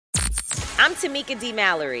I'm Tamika D.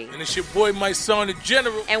 Mallory. And it's your boy, my son, the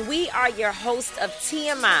General. And we are your hosts of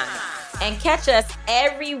TMI. And catch us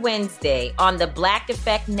every Wednesday on the Black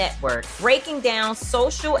Effect Network, breaking down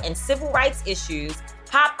social and civil rights issues,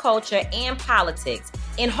 pop culture, and politics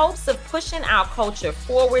in hopes of pushing our culture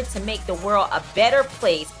forward to make the world a better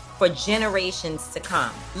place for generations to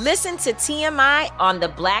come. Listen to TMI on the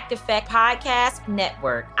Black Effect Podcast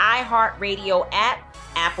Network, iHeartRadio app,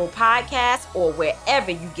 Apple Podcasts, or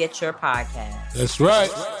wherever you get your podcasts. That's right.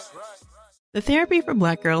 The Therapy for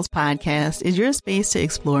Black Girls podcast is your space to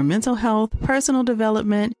explore mental health, personal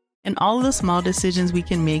development, and all of the small decisions we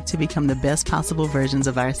can make to become the best possible versions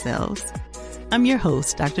of ourselves. I'm your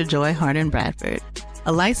host, Dr. Joy Harden Bradford,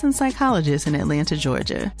 a licensed psychologist in Atlanta,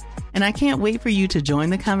 Georgia, and I can't wait for you to join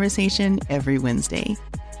the conversation every Wednesday.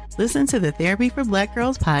 Listen to the Therapy for Black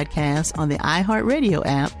Girls podcast on the iHeartRadio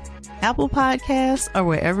app, Apple Podcasts, or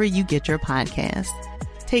wherever you get your podcasts.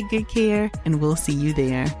 Take good care, and we'll see you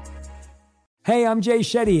there. Hey, I'm Jay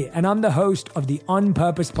Shetty, and I'm the host of the On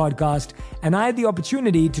Purpose podcast, and I had the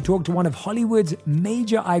opportunity to talk to one of Hollywood's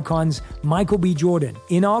major icons, Michael B. Jordan.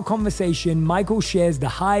 In our conversation, Michael shares the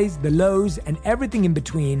highs, the lows, and everything in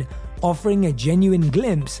between, offering a genuine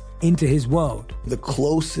glimpse into his world. The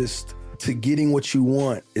closest to getting what you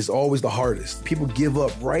want is always the hardest. People give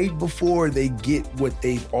up right before they get what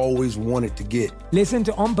they've always wanted to get. Listen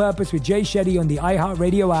to On Purpose with Jay Shetty on the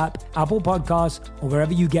iHeartRadio app, Apple Podcasts, or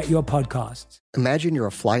wherever you get your podcasts. Imagine you're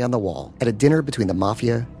a fly on the wall at a dinner between the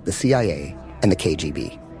mafia, the CIA, and the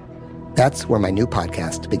KGB. That's where my new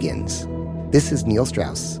podcast begins. This is Neil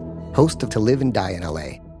Strauss, host of To Live and Die in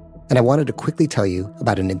LA. And I wanted to quickly tell you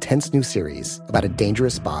about an intense new series about a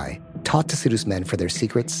dangerous spy taught to seduce men for their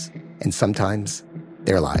secrets and sometimes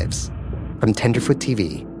their lives. From Tenderfoot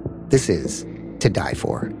TV, this is To Die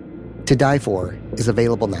For. To Die For is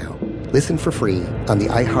available now. Listen for free on the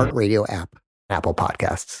iHeartRadio app, Apple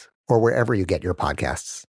Podcasts, or wherever you get your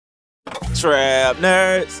podcasts. Trap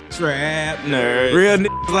nerds, real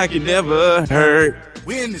niggas like you never heard.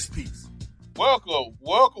 We in this piece. Welcome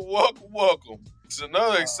to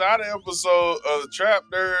another exciting episode of the Trap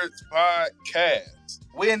Nerds Podcast.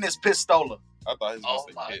 We in this pistola. I thought he was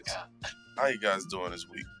going to say kids. How you guys doing this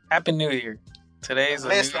week? Happy New Year. Today's a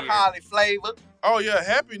Blessed new year. highly flavored. Oh yeah,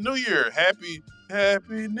 Happy New Year. Happy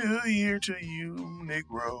New Year to you,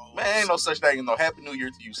 Negro. Man, ain't no such thing as no Happy New Year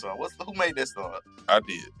to you, son. Who made that song? I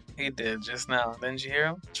did. He did just now. Didn't you hear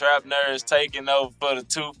him? Trap nerds taking over for the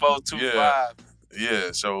 2425.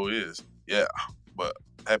 Yeah, so it is. Yeah, but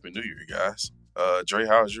Happy New Year, guys. Dre,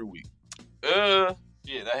 how's your week?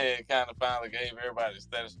 Shit, I had kind of finally gave everybody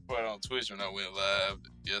status report on Twitch when I went live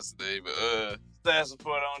yesterday, but status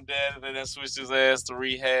report on Daddy, they done switched his ass to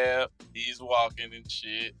rehab. He's walking and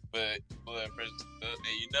shit, but blood pressure's up.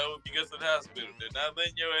 And you know, if you go to the hospital, they're not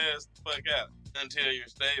letting your ass the fuck out until you're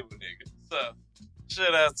stable, nigga. So,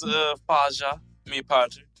 shout out to Faja, me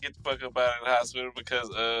Potter, get the fuck up out of the hospital because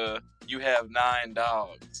you have 9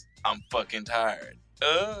 dogs. I'm fucking tired.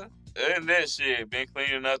 And that shit, been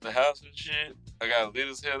cleaning up the house and shit. I got lit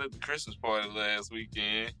as hell at the Christmas party last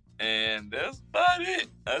weekend, and that's about it.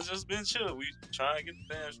 I've just been chill. We trying to get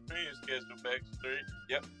the damn stream schedule back straight.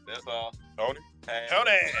 Yep, that's all. Tony?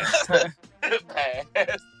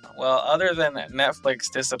 Pass. Well, other than Netflix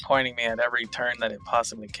disappointing me at every turn that it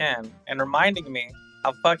possibly can, and reminding me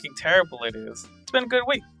how fucking terrible it is, it's been a good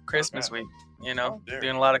week. Christmas week, you know,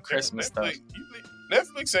 doing a lot of Christmas stuff.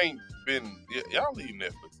 Netflix ain't been... Y'all leave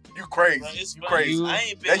Netflix. You crazy. You crazy. I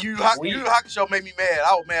ain't been... Yu Yu Hakusho made me mad.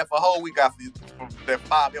 I was mad for a whole week after that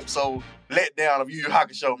 5-episode letdown of Yu Yu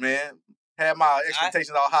Hakusho, man. Had my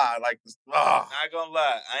expectations all high. Like, not gonna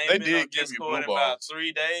lie. I ain't been on Discord in about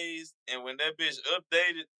 3 days, and when that bitch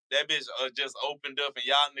updated, that bitch just opened up, and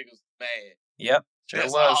y'all niggas mad. Yep.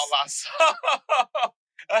 That's all I saw.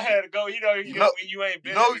 I had to go, when you ain't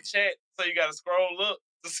been in the chat, so you gotta scroll up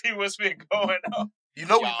to see what's been going on. You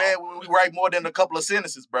know we mad when we write more than a couple of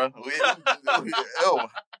sentences, bro. I was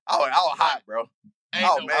hot, bro.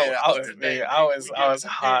 I was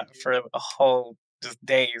hot for a whole just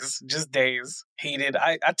days. Heated.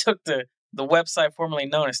 I took the website formerly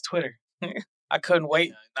known as Twitter. I couldn't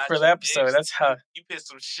wait for the episode. That's how you put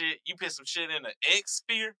some shit in the X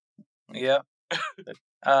sphere. Yeah.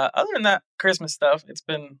 Other than that, Christmas stuff. It's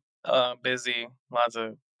been busy. Lots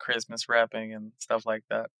of Christmas wrapping and stuff like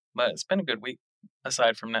that. But it's been a good week.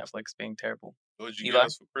 Aside from Netflix being terrible. What did you get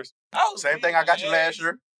us for Christmas? Oh, same thing I got you last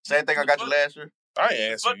year. I ain't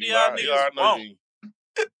answering you. I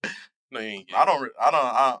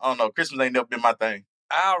don't know. Christmas ain't never been my thing.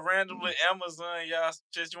 I'll randomly Amazon y'all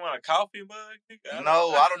shit. You want a coffee mug?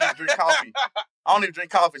 No, I don't even drink coffee. I don't even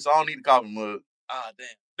drink coffee, so I don't need a coffee mug. Ah,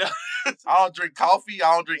 damn. I don't drink coffee.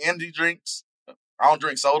 I don't drink energy drinks. I don't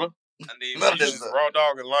drink soda. I need None of You that just stuff. raw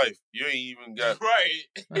dog in life. You ain't even got.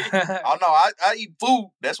 Right. Oh no, I eat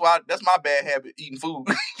food. That's my bad habit, eating food.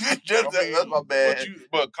 That's my bad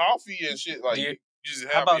habit. But coffee and shit, like, Do you- you just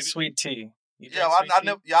have How about energy. sweet tea? You Yeah, drink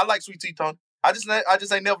sweet tea? I like sweet tea, Tony. I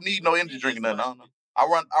just ain't never need no energy drink or nothing. I don't know.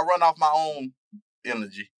 I run off my own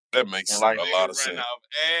energy. That makes Like- a lot of Run sense. off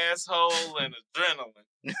asshole and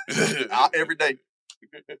adrenaline. Every day.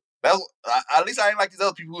 At least I ain't like these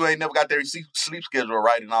other people who ain't never got their sleep schedule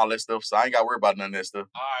right and all that stuff. So I ain't got to worry about none of that stuff.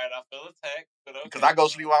 All right, I feel attacked, but okay. Because I go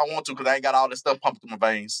sleep when I want to because I ain't got all that stuff pumped through my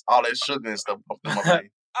veins. All that sugar and stuff pumped through my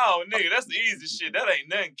veins. Oh, nigga, that's the easy shit. That ain't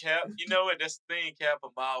nothing, Cap. You know what? That's the thing, Cap.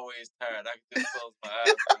 I'm always tired. I can just close my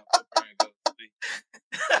eyes and go to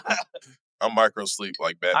sleep. I'm micro sleep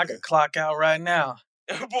like Batman. I could clock out right now.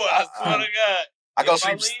 Boy, I swear to God. I go If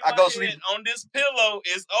sleep. lean I my go head sleep. on this pillow.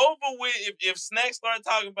 It's over with. If Snack start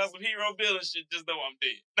talking about some hero villain shit, just know I'm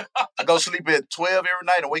dead. I go sleep at 12 every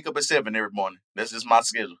night and wake up at 7 every morning. That's just my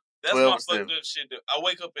schedule. That's 12 my to 7. fucked up shit. Though. I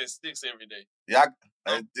wake up at 6 every day. Yeah,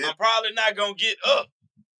 I'm probably not gonna get up,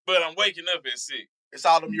 but I'm waking up at 6. it's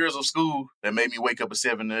all them years of school that made me wake up at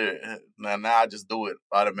 7. Now I just do it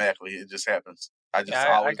automatically. It just happens. I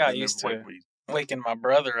got been used this to way. waking my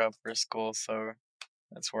brother up for school, so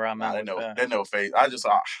that's where I'm at with that. They never phase.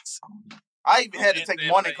 I even had to take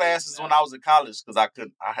morning classes when I was in college because I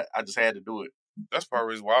couldn't. I just had to do it. That's part of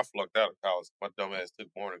the reason why I flunked out of college. My dumb ass took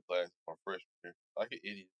morning class my freshman year. Like an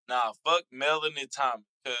idiot. Nah, fuck Melanie Thomas,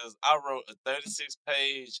 because I wrote a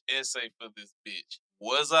 36-page essay for this bitch.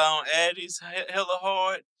 Was I on Addie's hella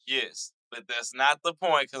hard? Yes. But that's not the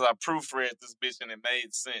point, because I proofread this bitch and it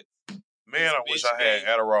made sense. Man, I wish I had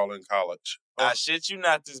Adderall in college. I shit you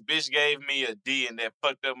not, this bitch gave me a D and that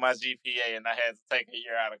fucked up my GPA and I had to take a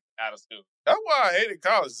year out of school. That's why I hated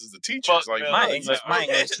college, is the teachers. Like my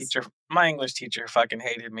English teacher fucking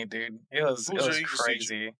hated me, dude. It was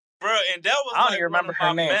crazy. Bro, and that was I don't even remember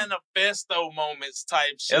her name. Manifesto moments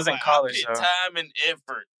type shit. It was in college, I put though. time and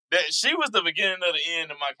effort. She was the beginning of the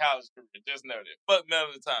end of my college career. Just know that. Fuck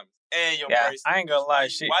Melanie Thomas. And your braces. I ain't gonna lie.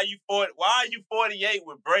 Why are you 48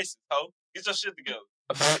 with braces, ho? Get your shit together.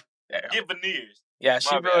 Get veneers. Yeah,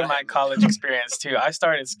 she ruined my college experience, too. I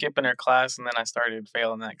started skipping her class, and then I started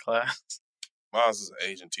failing that class. Mine is an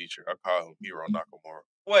Asian teacher. I call him Hiro Nakamura.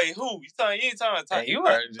 Wait, who? You ain't talking about Tayo? You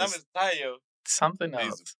are That was Tayo. Something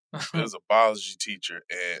else. He was a biology teacher,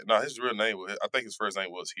 and his real name I think his first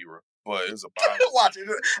name was Hiro, but it was a biology. Watch it.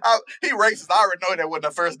 He racist. I already know that wasn't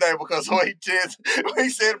the first name because when he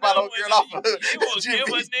said about old girl off of He will give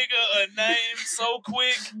a nigga a name so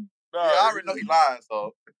quick. I already know he lying,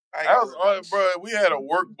 so. Bro, we had a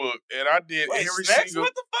workbook, and I did every single.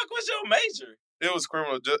 What the fuck was your major? It was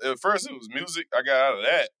criminal. At first, it was music. I got out of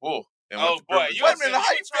that. Whoa. Oh boy, wait a minute.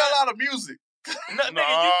 How you fell out of music? No, nigga,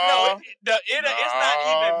 it's not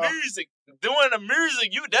even music. Doing the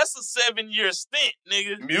music, that's a 7-year stint,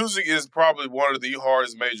 nigga. Music is probably one of the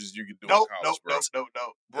hardest majors you can do in college, bro.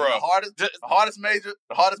 No. Bro. The hardest major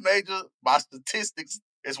by statistics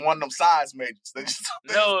is one of them science majors. I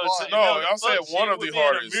said one of the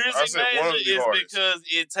hardest. I said one of the hardest. Because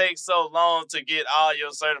it takes so long to get all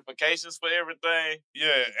your certifications for everything.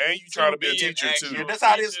 Yeah, and you try to be a teacher too. Yeah, that's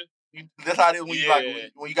how it is. That's how it is when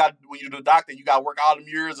you do doctor, you got to work all them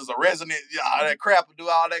years as a resident, all that crap, and do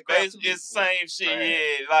all that crap. It's the same shit,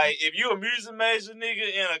 yeah. Like, if you a music major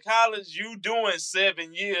nigga in a college, you doing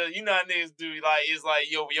 7 years. You know how niggas do, like, it's like,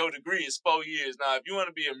 your degree is 4 years. Now, if you want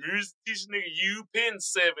to be a music teacher nigga, you pin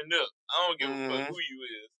 7 up. I don't give a fuck who you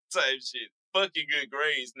is. Type shit. Fuck your good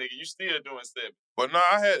grades, nigga. You still doing 7. But no,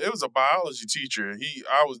 it was a biology teacher.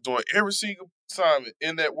 I was doing every single assignment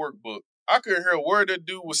in that workbook. I couldn't hear a word that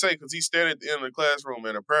dude would say because he's standing at the end of the classroom,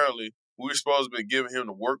 and apparently we were supposed to be giving him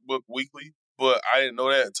the workbook weekly, but I didn't know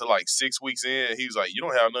that until like 6 weeks in. He was like, "You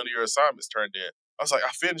don't have none of your assignments turned in." I was like,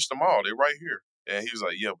 "I finished them all. They're right here." And he was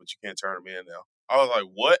like, "Yeah, but you can't turn them in now." I was like,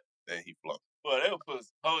 "What?" And he flunked. Well, they would put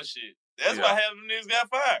some whole shit. That's why half of them niggas got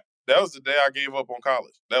fired. That was the day I gave up on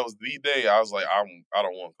college. That was the day I was like, I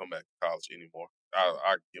don't want to come back to college anymore.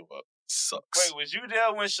 I give up. Sucks. Wait, was you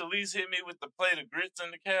there when Shalice hit me with the plate of grits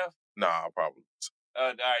in the calf? Nah, probably. All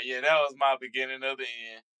right, yeah, that was my beginning of the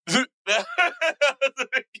end.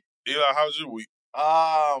 Eli, how's your week?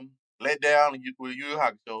 Let down with you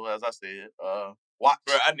hockey show, as I said. Watch.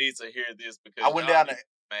 Bro, I need to hear this because I went down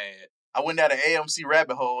the AMC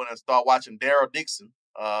rabbit hole and started watching Daryl Dixon.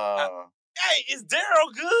 Hey, is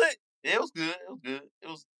Daryl good? Yeah, it was good.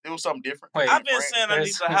 It was something different. Wait, I've been saying I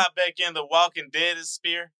need to hop back in the Walking Dead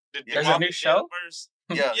sphere. There's a new show?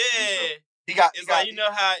 Yeah. like, you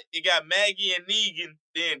know how it got Maggie and Negan,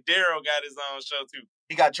 then Daryl got his own show too.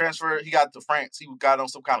 He got transferred. He got to France. He got on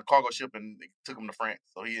some kind of cargo ship and they took him to France.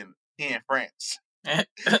 So he in France.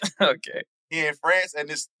 Okay. He in France, and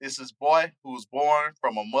this his boy who was born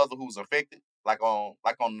from a mother who was infected, like on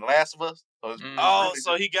The Last of Us. So it's really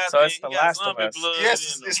so he got So it's The Last of zombie Us. blood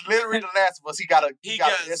yes, in him. it's literally The Last of Us. He got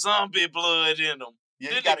zombie blood in him.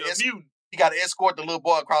 Yeah, He got a mutant. He got to escort the little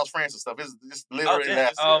boy across France and stuff. It's literally The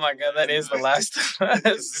Last of Us. Oh my God, that is The Last of Us.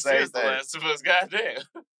 It's the same The thing. Last of Us, goddamn.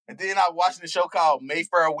 And then I was watching a show called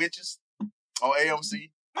Mayfair Witches on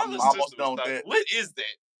AMC. I'm almost done with that. What is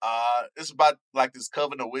that? It's about like this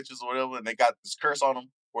coven of witches or whatever, and they got this curse on them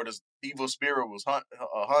where this evil spirit was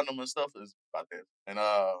hunting them and stuff. It's about that. And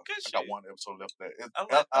I got one episode left there.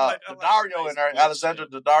 Daddario in there, Alexandra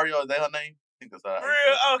Daddario, is that her name? I think that's her.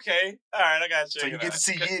 Real? Okay. All right, I got to check So you it get out. to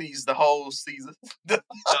see Yiddies the whole season. The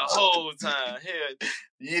whole time. Hell,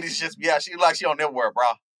 Yiddies just, she don't never wear a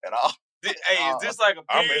bra at all. hey, is this like a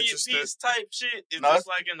I'm period interested. piece type shit? Is No, this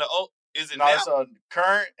like in the old? Is it No, now? it's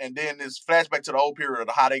current, and then it's flashback to the old period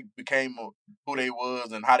of how they became who they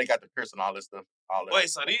was and how they got the curse and all that stuff. All that. Wait,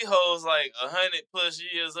 so these hoes like 100+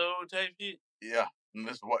 years old type shit? Yeah. And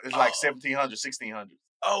it's like 1700s, 1600s.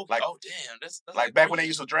 Oh, Like- damn. That's Like back when they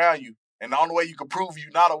used to drown you. And the only way you could prove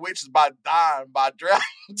you're not a witch is by dying, by drowning.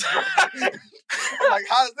 I'm like,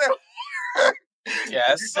 how does that work?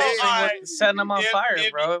 Yeah, it's So, something alright, with setting them on fire,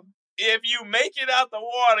 bro. If you make it out the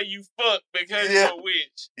water, you fuck because Yeah. you're a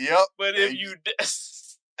witch. Yep. But Yeah, if you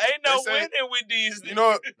ain't no They say- winning with these.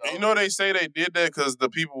 You know they say they did that because the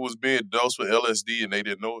people was being dosed with LSD and they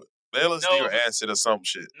didn't know it. The LSD No, or acid or some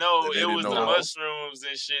shit. No, that they it didn't was the know. mushrooms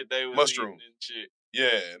and shit they was Mushroom. eating and shit.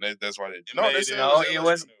 Yeah, and that's why they. It No, made they it- said No, it it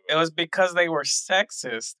was was because they were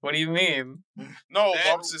sexist. What do you mean? No,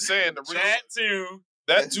 That- I'm just saying the reason. That too.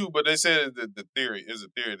 That too, but they said that the theory is a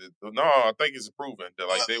theory that I think it's proven that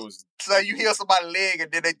like they was So you hear somebody's leg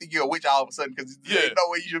and then they think you're a witch all of a sudden because Yeah. there's no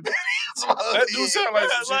way you should be somebody's that do leg. sound like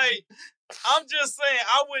some shit. Like, I'm just saying,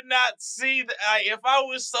 I would not see if I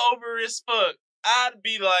was sober as fuck, I'd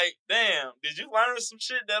be like, damn, did you learn some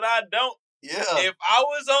shit that I don't? Yeah. If I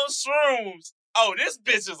was on shrooms, oh, this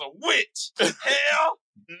bitch is a witch. Hell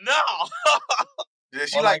no. Yeah,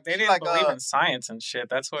 she Well, like they she didn't like believe in science and shit.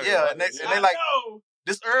 That's what. yeah, it and they, was. and they like know.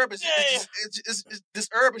 this herb is Yeah. this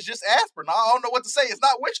herb is just aspirin. I don't know what to say. It's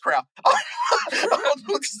not witchcraft. I don't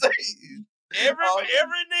know what to say. Every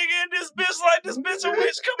nigga in this bitch like this bitch a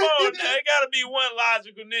witch. Come on, now. There gotta be one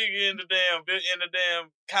logical nigga in the damn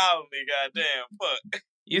colony. Goddamn, fuck.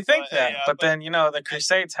 You think But, that, hey, but then the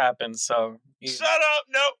Crusades happened, so Shut up!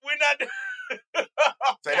 No, we're not.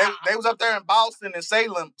 So they was up there in Boston and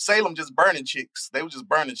Salem just burning chicks. They were just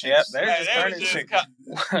burning chicks. Yep, they're just Hey, they burning was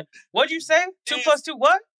just chicks. What'd you say? 2 + 2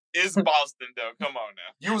 what? It's Boston though. Come on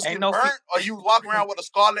now. You was Ain't getting no burnt, or you was walking around with a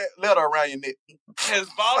scarlet letter around your neck. Has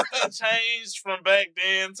Boston changed from back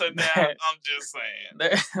then to now? I'm just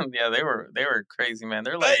saying. They were crazy, man.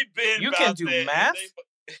 They're like, They been you can about do that. math?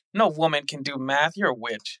 They- no woman can do math. You're a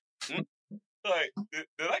witch. Like, did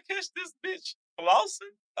I catch this bitch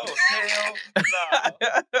flossing? Oh hell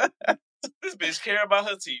no! This bitch care about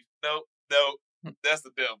her teeth. No, that's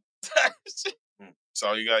the devil.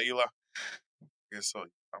 So you got Eli. I guess so.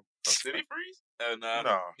 Did he freeze? Oh no,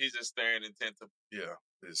 No. He's just staring intently. Yeah,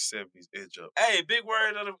 his 70s edge up. Hey, big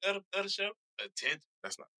word of the show. Attention.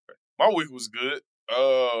 That's not correct. My week was good.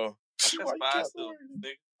 That's why you five kept still, worrying?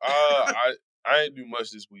 nigga. I didn't do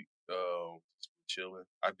much this week. Just chilling.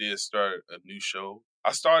 I did start a new show.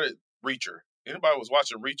 I started Reacher. Anybody was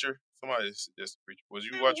watching Reacher? Somebody suggested Reacher. Was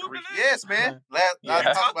you Man, watching whooping Reacher? Yes, man. I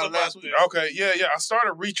Yeah. talked about it last week. Okay, yeah. I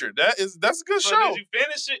started Reacher. That's a good So show. did you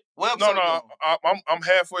finish it? What No, episode you on? I'm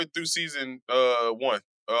halfway through season 1.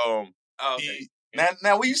 Oh, okay. He,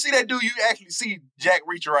 Now when you see that dude, you actually see Jack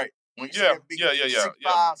Reacher, right? When you see Yeah, that big, yeah.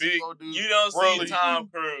 6'5", Big- 6'4" dude. You don't Really? see Tom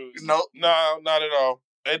Cruise. No, no, not at all.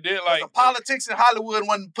 And then the politics in Hollywood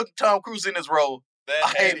wasn't putting Tom Cruise in his role. That I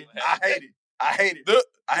hate it. happened. I hate it. I hate it. The-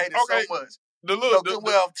 I hate it okay, so much. the No little good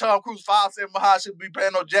well, Tom Cruise 5'7" behind should be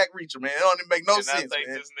playing on Jack Reacher, man. It don't even make no And I sense, take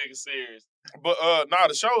man. this nigga serious. But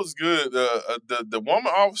the show is good. The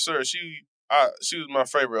woman officer, she was my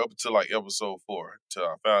favorite up until like episode 4. Till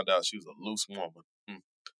I found out she was a loose woman.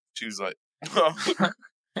 She was like,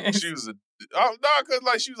 she was because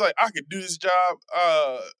like she was like, I could do this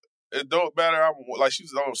job. It don't matter. I'm like she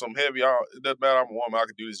was on some heavy. It doesn't matter. I'm a woman. I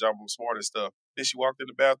could do this job. I'm smart and stuff. Then she walked in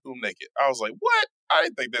the bathroom naked. I was like, what? I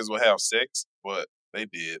didn't think they would have sex, but they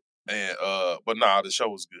did. And but nah, the show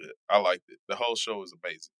was good. I liked it. The whole show is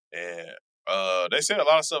amazing. And they said a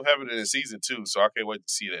lot of stuff happening in season 2, so I can't wait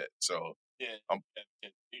to see that. So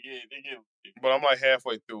But I'm like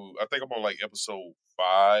halfway through. I think I'm on like episode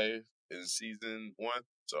 5 in season 1,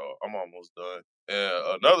 so I'm almost done.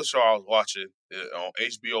 And another show I was watching on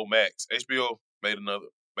HBO Max. HBO made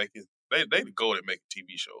they the gold at making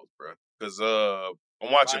TV shows, bro. Because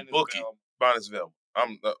I'm watching Bookie. Bonus Velma.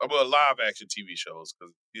 I'm about live action TV shows,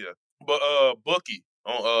 cause yeah. But Bookie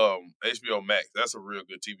on HBO Max. That's a real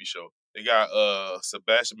good TV show. They got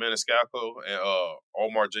Sebastian Maniscalco and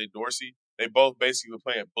Omar J. Dorsey. They both basically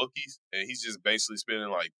playing bookies, and he's just basically spending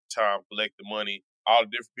like time collecting money, all the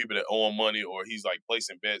different people that owe him money, or he's like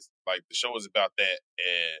placing bets. Like the show is about that,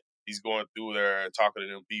 and he's going through there, talking to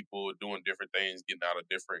them people, doing different things, getting out of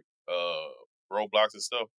different roadblocks and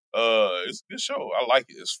stuff. It's a good show. I like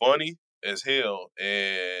it. It's funny as hell,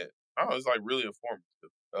 and I don't know, it's like really informative.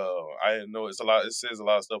 I didn't know it's a lot. It says a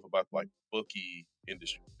lot of stuff about like bookie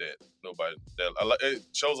industry that it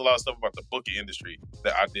shows a lot of stuff about the bookie industry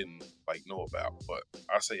that I didn't like know about. But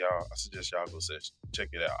I suggest y'all go check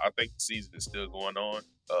it out. I think the season is still going on.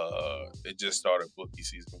 It just started Bookie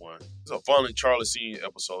season 1. There's a funny Charlie Sheen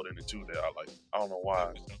episode in it too that I like. I don't know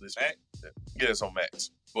why. Yeah, it's on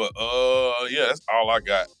Max. But yeah, that's all I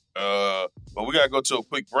got. But we gotta go to a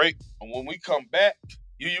quick break, and when we come back,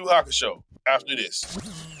 Yu Yu Hakusho after this.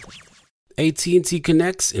 AT&T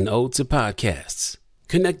connects an ode to podcasts.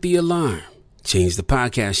 Connect the alarm. Change the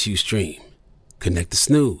podcast you stream. Connect the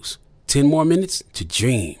snooze. 10 more minutes to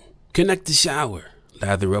dream. Connect the shower.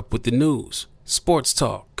 Lather up with the news, sports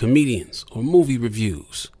talk, comedians, or movie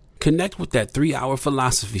reviews. Connect with that 3-hour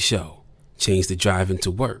philosophy show. Change the drive into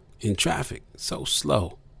work in traffic so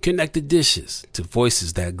slow. Connect the dishes to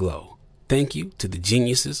voices that glow. Thank you to the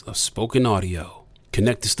geniuses of spoken audio.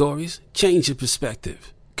 Connect the stories, change your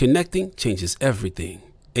perspective. Connecting changes everything.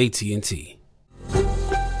 AT&T.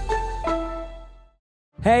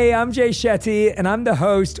 Hey, I'm Jay Shetty, and I'm the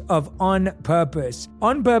host of On Purpose.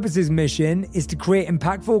 On Purpose's mission is to create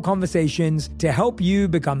impactful conversations to help you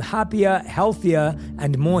become happier, healthier,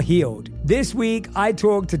 and more healed. This week, I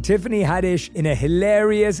talked to Tiffany Haddish in a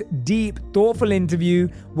hilarious, deep, thoughtful interview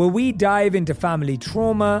where we dive into family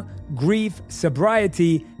trauma, grief,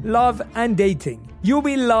 sobriety, love, and dating. You'll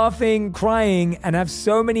be laughing, crying, and have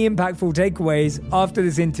so many impactful takeaways after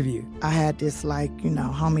this interview. I had this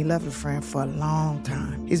homie lover friend for a long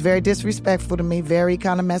time. He's very disrespectful to me, very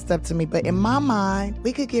kind of messed up to me. But in my mind,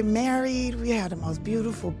 we could get married. We had the most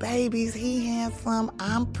beautiful babies. He handsome,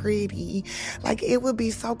 I'm pretty. Like, it would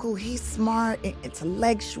be so cool. He's smart and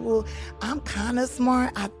intellectual. I'm kind of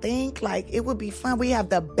smart, I think. Like, it would be fun. We have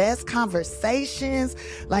the best conversations.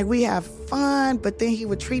 Like, we have fun, but then he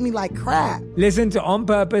would treat me like crap. Listen to On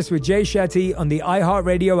Purpose with Jay Shetty on the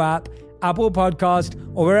iHeartRadio app, Apple Podcast,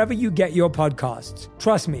 or wherever you get your podcasts.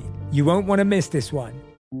 Trust me, you won't want to miss this one.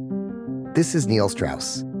 This is Neil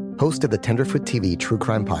Strauss, host of the Tenderfoot TV true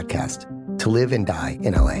crime podcast, To Live and Die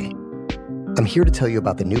in LA. I'm here to tell you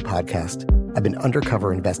about the new podcast I've been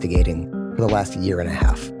undercover investigating for the last year and a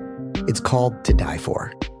half. It's called To Die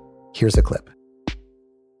For. Here's a clip.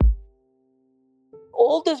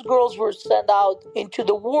 All these girls were sent out into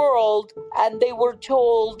the world and they were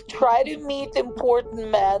told, try to meet important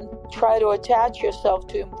men, try to attach yourself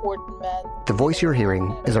to important men. The voice you're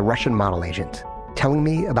hearing is a Russian model agent telling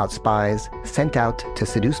me about spies sent out to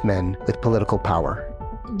seduce men with political power.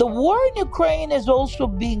 The war in Ukraine is also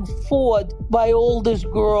being fought by all these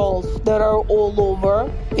girls that are all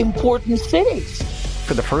over important cities.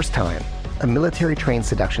 For the first time, a military-trained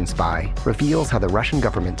seduction spy reveals how the Russian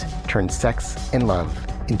government turned sex and love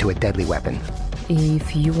into a deadly weapon.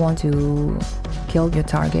 If you want to kill your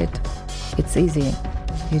target, it's easy.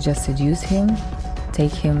 You just seduce him,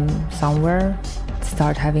 take him somewhere,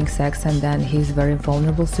 start having sex, and then he's very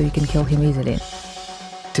vulnerable, so you can kill him easily.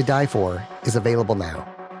 To Die For is available now.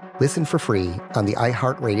 Listen for free on the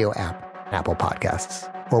iHeartRadio app, Apple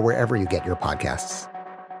Podcasts, or wherever you get your podcasts.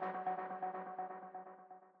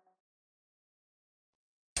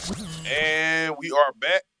 And we are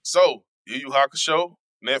back. So, Yu Yu Hakusho,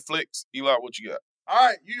 Netflix. Eli, what you got? All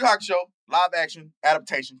right, Yu Yu Hakusho, live action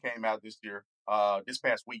adaptation came out this year, this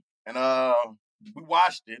past week. And we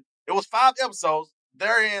watched it. It was 5 episodes.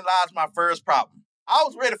 Therein lies my first problem. I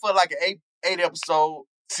was ready for like an 8 episode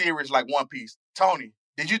series like One Piece. Tony,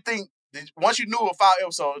 did you think, once you knew of 5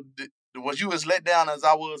 episodes, was you as let down as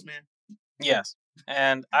I was, man? Yes.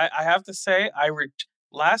 And I have to say,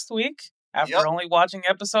 last week, after only watching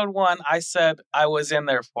episode 1, I said I was in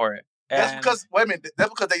there for it. That's because, wait a minute, that's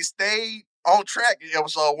because they stayed on track in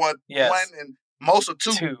episode 1, yes. 1 and most of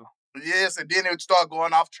 2. Yes, and then it would start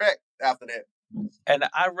going off track after that. And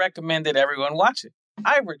I recommended everyone watch it.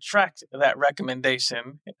 I retract that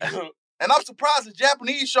recommendation. And I'm surprised the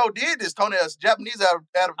Japanese show did this, Tony. A Japanese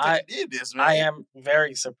adaptation did this, man. I am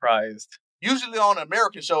very surprised. Usually on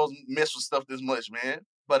American shows mess with stuff this much, man.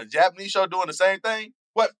 But a Japanese show doing the same thing?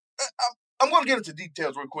 What? I'm going to get into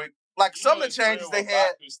details real quick. Like some of the changes they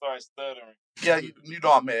had. Start stuttering. Yeah, you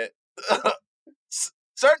know I'm mad.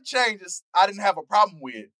 Certain changes I didn't have a problem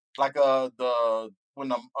with, like when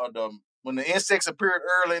the insects appeared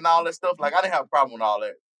early and all that stuff. Like I didn't have a problem with all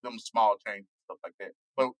that, them small changes and stuff like that.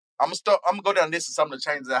 But I'm gonna go down this to some of the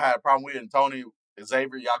changes I had a problem with. And Tony,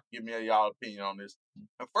 Xavier, y'all can give me y'all opinion on this.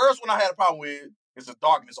 The first one I had a problem with is the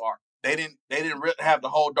darkness arc. They didn't really have the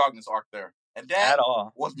whole darkness arc there, and that At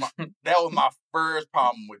all. was my first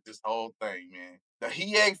problem with this whole thing, man. The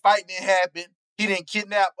Hiei fight didn't happen. He didn't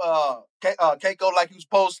kidnap Keiko like he was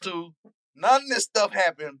supposed to. None of this stuff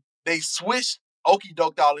happened. They switched,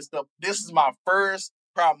 okey-doked all this stuff. This is my first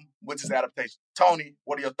problem with this adaptation. Tony,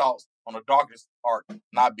 what are your thoughts on the darkness arc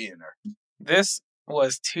not being there? This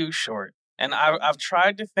was too short. And I've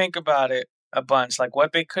tried to think about it a bunch, like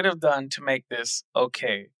what they could have done to make this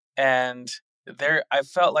okay. And I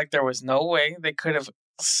felt like there was no way they could have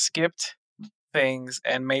skipped things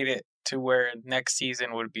and made it to where next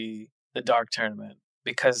season would be the Dark Tournament,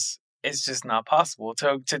 because it's just not possible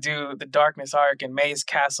to do the Darkness arc in May's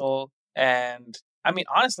Castle. And I mean,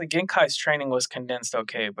 honestly, Genkai's training was condensed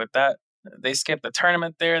okay, but that they skipped the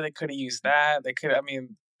tournament there. They could have used that. They could. I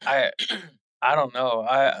mean, I don't know.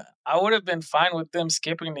 I would have been fine with them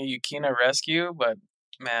skipping the Yukina rescue, but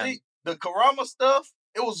man, the Kurama stuff,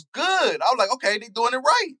 it was good. I was like, okay, they doing it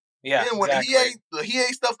right. Yeah, then when exactly. the Hiei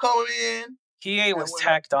stuff coming in, Hiei was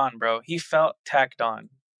tacked on, bro. He felt tacked on.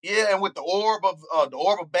 Yeah, and with the orb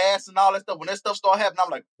of bass and all that stuff, when that stuff started happening, I'm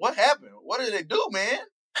like, what happened? What did they do, man?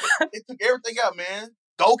 It took everything out, man.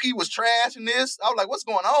 Goki was trash in this. I was like, what's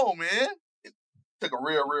going on, man? It took a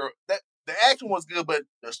real the action was good, but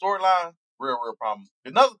the storyline, real problem.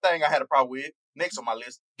 Another thing I had a problem with, next on my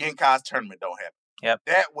list, Genkai's tournament don't happen. Yep.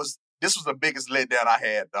 This was the biggest letdown I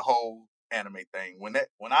had, the whole anime thing. When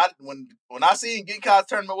I seen Genkai's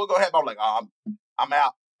tournament, what's gonna happen? I'm like, oh, I'm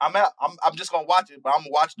out. I'm just gonna watch it, but I'm gonna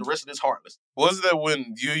watch the rest of this Heartless. Wasn't that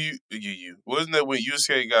when wasn't that when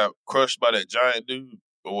Yusuke got crushed by that giant dude?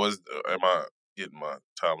 Or am I getting my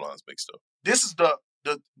timelines mixed up? This is the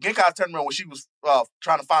Genkai tournament when she was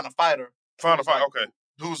trying to find a fighter. Okay.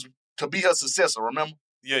 Who's to be her successor, remember?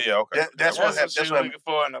 Yeah, okay. That's what happened. She was looking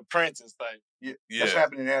for an apprentice thing. Yeah. That's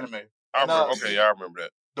happening in anime. I remember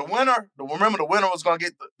that. The winner was gonna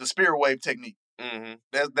get the spirit wave technique. Mm-hmm.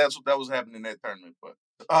 That was happening in that tournament, but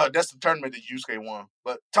that's the tournament that Yusuke won.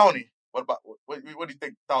 But Tony, what do you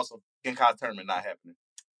think thoughts of Genkai tournament not happening?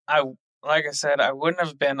 Like I said, I wouldn't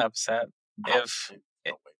have been upset if.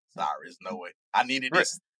 There's no way. I needed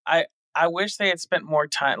this. I wish they had spent more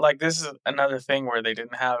time. Like this is another thing where they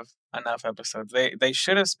didn't have enough episodes. They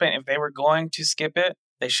should have spent, if they were going to skip it,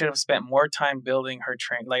 they should have spent more time building her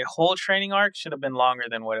train. Like whole training arc should have been longer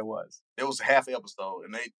than what it was. It was a half episode,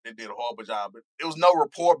 and they did a horrible job. But there was no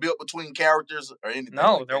rapport built between characters or anything.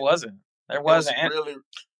 No, like there that. wasn't. There wasn't. Really.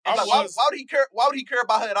 Like, why would he care? Why would he care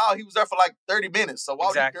about her at all? He was there for like 30 minutes. So why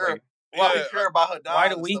would he care? Why would he care about her dying? Why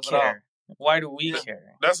do we care? Why do we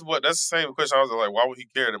care? That's the same question. I was like, why would he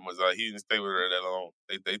care that much? Like he didn't stay with her that long.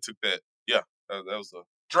 They took that. Yeah, that was a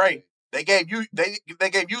Dre. They gave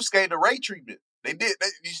Yusuke the Ray treatment. They did.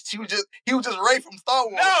 He was just Ray from Star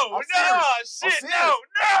Wars. No.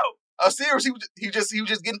 Serious. He was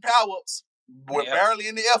just getting power ups with barely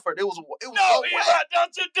any effort. It was no, so wet.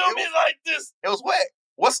 Don't you do me like this? It was wet.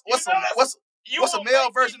 What's a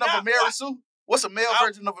male version of a Mary Sue? What's a male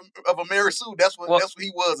version of a Mary Sue? That's what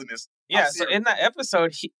he was in this. Yeah, so in that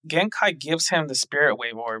episode, Genkai gives him the spirit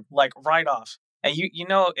wave orb, like right off. And you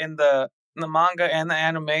know, in the manga and the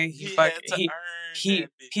anime, he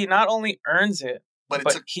not only earns it, but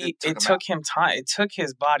it took him time. It took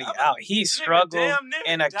his body out. He struggled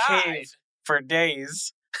in a cave for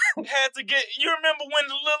days. Had to get. You remember when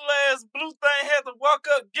the little ass blue thing had to walk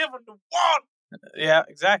up, give him the water? Yeah,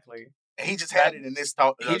 exactly. And he just had it in this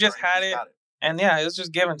talk. He just had it, and yeah, it was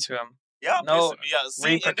just given to him. Y'all no pissing me out.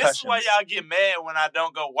 See, and this is why y'all get mad when I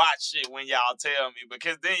don't go watch shit when y'all tell me,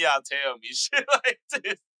 because then y'all tell me shit like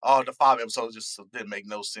this. Oh, the 5 episodes just didn't make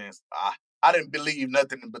no sense. I didn't believe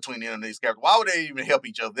nothing in between any of these characters. Why would they even help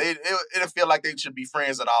each other? It didn't feel like they should be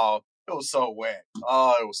friends at all. It was so whack.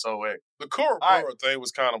 Oh, it was so whack. The Kura thing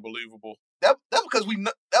was kind of believable. That because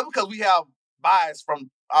we have bias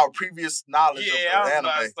from our previous knowledge of the anime. I was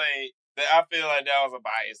about to say that I feel like that was a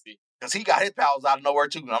bias. Because he got his powers out of nowhere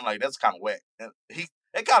too, and I'm like, that's kind of whack. And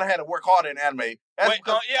They kind of had to work harder in anime. Wait, I'm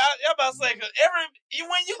about to say, because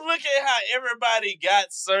when you look at how everybody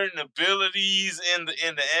got certain abilities in the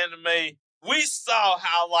anime, we saw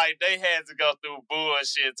how like they had to go through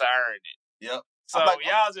bullshit to earn it. Yep. So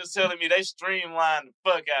y'all just telling me they streamlined the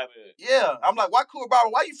fuck out of it. Yeah, I'm like, why Kuwabara?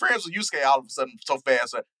 Why you friends with Yusuke all of a sudden so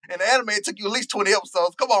fast? In the anime, it took you at least 20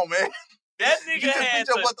 episodes. Come on, man. That nigga had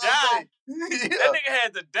to die. That nigga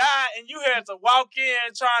had to die, and you had to walk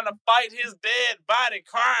in trying to fight his dead body,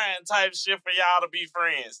 crying type shit for y'all to be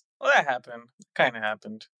friends. Well, that happened. Kind of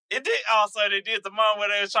happened. It did. Also, they did the moment where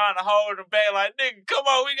they were trying to hold him back, like, nigga, come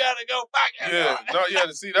on, we gotta go back.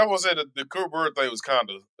 See, that was the Kuwabara thing was kind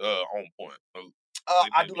of on point.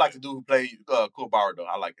 I do like the dude who played Kuwabara though.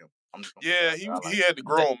 I like him. He had to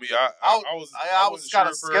grow on me. I was kind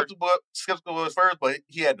of skeptical at first, but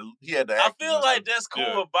he had to. I feel like that's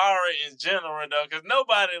Kuwabara in general though, because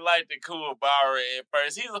nobody liked the Kuwabara at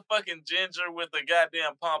first. He's a fucking ginger with a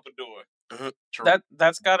goddamn pompadour.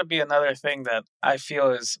 That's got to be another thing that I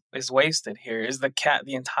feel is wasted here. Is the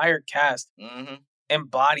entire cast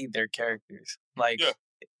embodied their characters. Like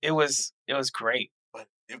it was great. But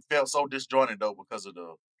it felt so disjointed though because of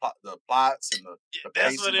the plots and the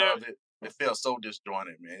pacing of it. It felt so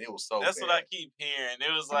disjointed, man. It was so That's bad. what I keep hearing.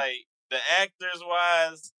 It was like, the actors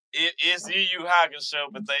wise, it's Yu Yu Hakusho,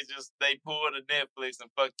 but they pulled a Netflix and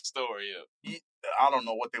fucked the story up. I don't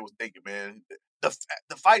know what they was thinking, man.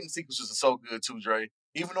 The fighting sequences are so good too, Dre.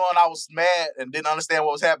 Even though I was mad and didn't understand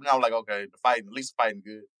what was happening, I was like, okay, at least the fighting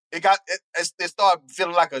good. It started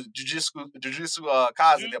feeling like a Jujutsu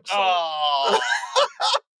Kaisen episode. Oh.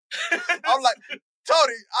 I'm like,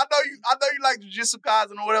 Tony, I know you like Jujutsu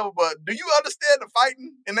Kaisen or whatever, but do you understand the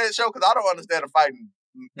fighting in that show? Because I don't understand the fighting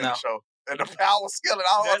in the show. And the power scaling,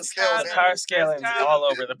 I don't understand. Power scaling all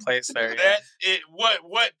over the place there.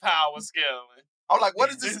 What power scaling? I'm like, what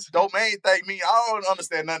does this domain thing mean? I don't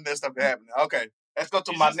understand none of that stuff happening. Okay, let's go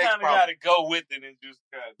to my next problem. You got to go with it in Jujutsu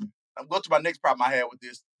Kaisen. I'm going to my next problem I had with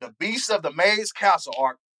this. The Beast of the Maze Castle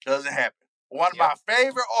arc doesn't happen. One of my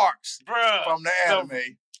favorite arcs from the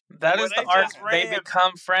anime. That is the arc they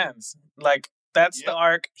become friends. Like, that's the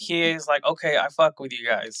arc he is like, okay, I fuck with you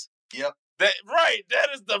guys. Yep. That's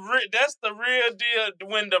the real deal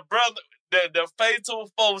when the the fatal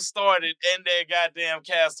foe started in their goddamn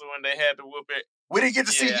castle and they had to whoop it. We didn't get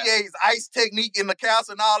to see Hiei's ice technique in the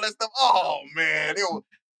castle and all that stuff. Oh, man.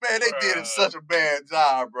 They did such a bad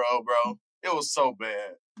job, bro. It was so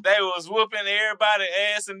bad. They was whooping everybody's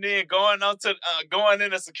ass and then going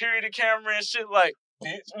in a security camera and shit like,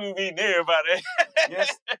 bitch, we beating everybody.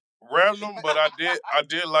 Yes. Random, but I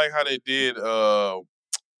did like how they did,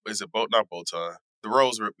 is it not Bowtie? The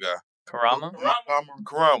Rose Rip guy. Kurama?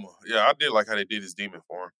 Kurama. Yeah, I did like how they did his demon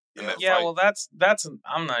form. Yeah, well, that's.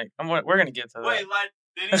 We're gonna get to that. Wait, like,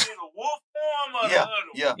 did he do the wolf form or the other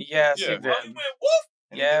one? Yes, he did. Oh, he went wolf?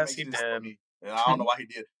 Yes, he did. And I don't know why he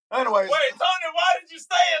did. Anyways. Wait, Tony, why did you say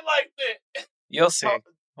it like that? You'll see.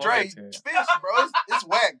 Dre, finish, bro. It's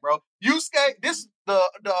whack, bro. Yusuke,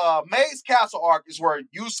 the Maze Castle arc is where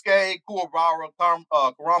Yusuke, Kuwabara,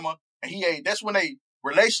 Kurama, and Hiei, that's when they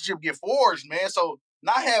relationship get forged, man. So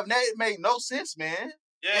not having that, it made no sense, man.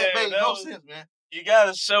 Yeah, it made no sense, man. You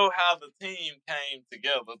gotta show how the team came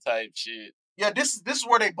together type shit. Yeah, this is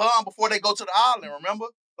where they bond before they go to the island, remember?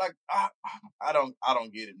 Like, I don't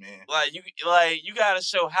get it, man. Like you gotta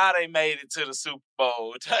show how they made it to the Super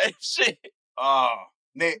Bowl type shit.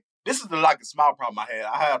 Nick, this is a small problem I had.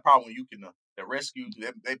 I had a problem when the rescue,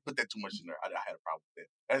 they put that too much in there. I had a problem with that.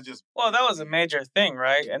 That's just... Well, that was a major thing,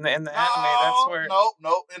 right? In the anime, that's where... No.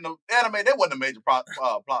 In the anime, that wasn't a major plot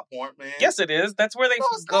point, man. Yes, it is. That's where they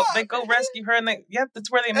go rescue her, and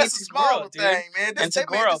that's where they meet Tagoro, dude. Thing, man. And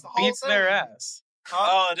Tagoro beats their ass.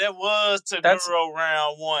 Oh, that was Tagoro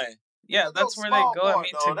round one. Yeah, that's where they go and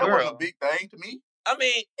meet Tagoro. That wasn't a big thing to me. I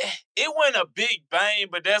mean, it wasn't a big bang,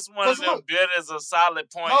 but that's one of them that is a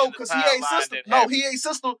solid point. No, because Hiei's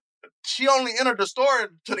sister, she only entered the story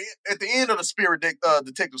at the end of the Spirit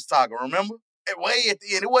Detective Saga, remember? Way at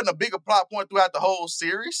the end. It wasn't a bigger plot point throughout the whole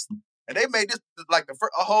series. And they made this like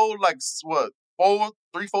a whole 3-4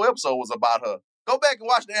 episodes was about her. Go back and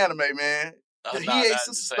watch the anime, man. The Hiei's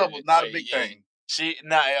sister stuff was not a big thing.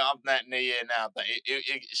 I'm not near now.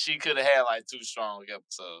 She could have had like 2 strong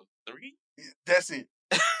episodes. 3? That's it.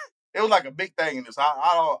 It was like a big thing in this.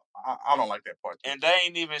 I don't like that part. And they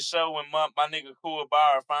ain't even show when my nigga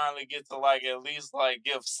Kuwabara finally get to at least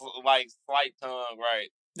give slight tongue right.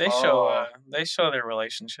 They show their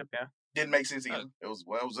relationship. Yeah, didn't make sense either. It was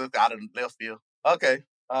out of left field. Okay,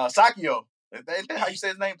 Sakio. Is that how you say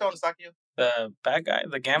his name, Tony? Sakio. The bad guy,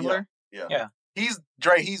 the gambler. Yeah. He's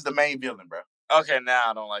the main villain, bro. Okay, now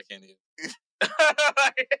I don't like any of it.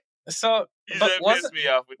 So, You but just wasn't pissed me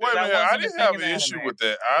off with Wait a that. minute, I wasn't a didn't thing have in an the issue anime. with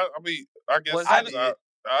that. I mean, I guess Was I that-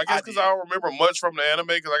 guess because I don't remember much from the anime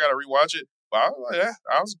because I got to rewatch it. But I was like, yeah,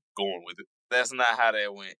 I was going with it. That's not how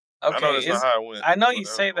that went. I know that's not how it went. I know but you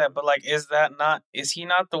that say was- that, but like, is he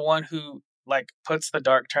not the one who like puts the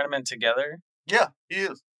dark tournament together? Yeah, he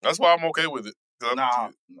is. That's why I'm okay with it. 'Cause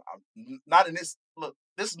I'm- Nah, not in this. Look,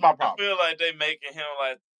 this is my I problem. feel like they making him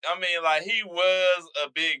like. I mean, like he was a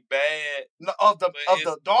big bad. No, of the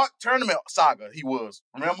Dark Tournament saga, he was.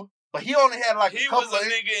 Remember, but he only had like He a couple was a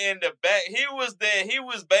of. nigga in the back. He was there. He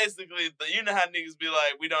was basically you know how niggas be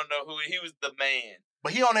like, we don't know who he was. The man.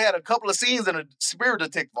 But he only had a couple of scenes in a Spirit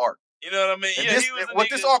Detective arc. You know what I mean? And Yeah, this, he was a what nigga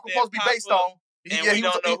this arc was that supposed to be popped based up, on. and yeah, we he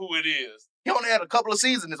don't was, know who it is. He only had a couple of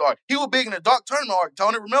scenes in this arc. He was big in the Dark Tournament arc,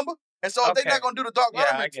 Tony. Remember? And so if Okay. they're not gonna do the Dark Yeah, I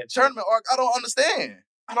Tournament get you. arc, I don't understand.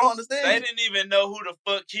 I don't understand. They didn't even know who the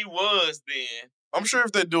fuck he was then. I'm sure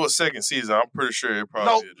if they do a second season, I'm pretty sure it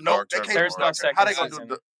probably be the No, Dark they Tournament. can't There's do no Dark second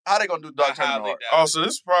Tournament. How they gonna do Dark I highly Tournament arc? doubt Oh, so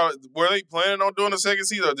this is probably were they planning on doing a second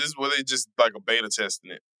season, or this were they just like a beta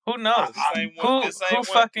testing it? Who knows? This ain't one- this ain't Who One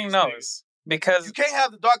fucking Piece, knows? Because You can't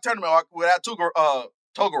have the Dark Tournament arc without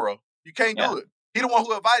Toguro. You can't do it. He the one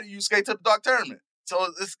who invited Yusuke to the Dark Tournament.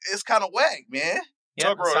 So it's kind of whack, man. yeah,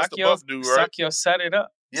 Toguro, that's the buff dude, right? Sakio set it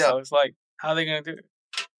up. Yeah. So it's like, how are they gonna do it?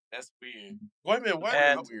 That's weird. Wait a minute,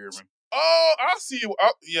 And- That's weird, man. Oh, I see you.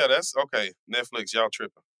 Oh, yeah, that's okay. Netflix, y'all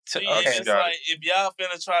tripping. See, Okay. it's Got like if y'all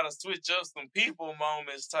finna try to switch up some people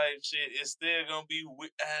moments type shit, it's still gonna be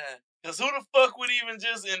cause who the fuck would even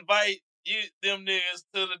just invite them niggas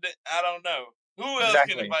to I don't know. Who else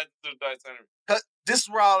Exactly. can invite them to the Dark Tournament? Cause this is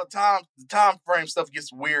where all the time frame stuff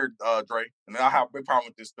gets weird, Dre. And I have a big problem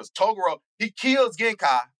with this because Toguro, he kills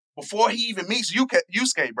Genkai before he even meets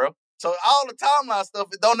Yusuke, bro. So all the timeline stuff,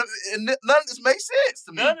 none of this makes sense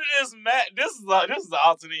to me. None of this this is an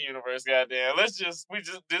alternate universe, goddamn. This is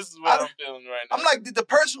what I'm feeling right now. I'm like, did the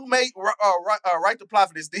person who made Right to Apply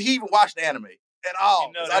for this, did he even watch the anime at all?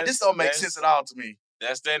 You know, 'Cause this don't make sense at all to me.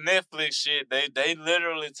 That's that Netflix shit. They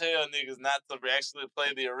literally tell niggas not to actually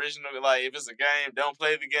play the original. Like, if it's a game, don't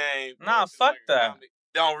play the game. Nah, If it's fuck like a that. comic,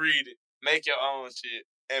 don't read it. Make your own shit.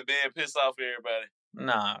 And then piss off everybody.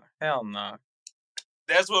 Nah, hell no.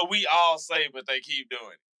 That's what we all say, but they keep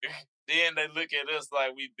doing it. Then they look at us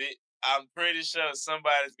like we big. I'm pretty sure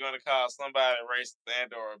somebody's going to call somebody racist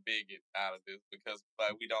and or a bigot out of this because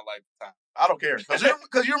like we don't like the time. I don't care.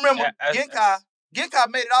 Because you remember Genkai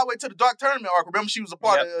made it all the way to the Dark Tournament arc. Remember, she was a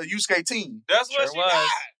part of the Yusuke team. That's what Sure she was. got.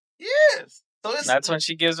 Yes. So it's That's when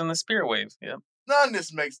she gives him the spirit wave. Yep. none of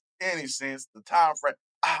this makes any sense. The time frame.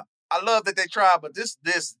 I love that they tried, but this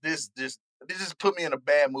just put me in a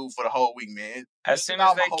bad mood for the whole week, man. As soon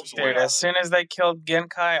All as my hopes they, were dude, up. as soon as they killed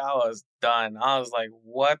Genkai, I was done. I was like,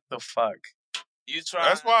 what the fuck? You try.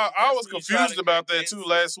 That's why I was That's what you try confused to about that convince too them.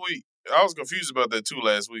 last week. I was confused about that too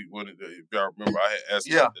last week when if y'all remember I had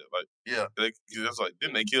asked about that. Like, Yeah. it was like,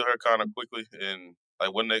 didn't they kill her kind of quickly? And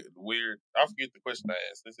like, wasn't they weird? I forget the question I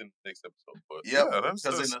asked. It's in the next episode. But Yeah, that's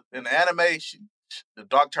because in the anime, the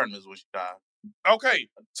Dark Tournament is when she died. okay.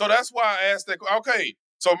 So that's why I asked that. Okay.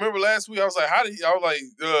 So remember last week I was like, how did he? I was like,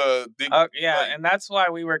 Yeah, like, and that's why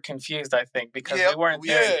we were confused, I think, because Yeah, we weren't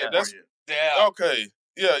there yeah, yet. that's Yeah. okay.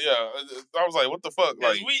 Yeah. I was like, what the fuck?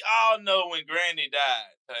 Like, we all know when Granny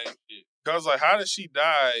died. Type shit. I was like, how did she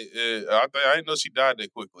die? I didn't know she died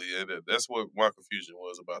that quickly, and that's what my confusion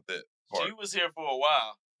was about that part. She was here for a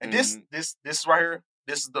while. And this right here,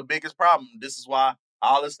 this is the biggest problem. This is why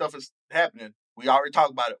all this stuff is happening. We already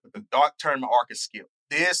talked about it, but the Dark Tournament arc is skipped.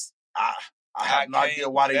 This, I have no idea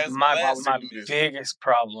why they do my this. biggest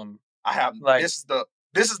problem. I have like this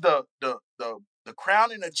is the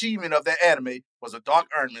crowning achievement of that anime was a Dark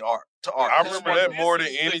Tournament arc. I remember that more than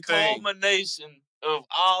The anything. culmination of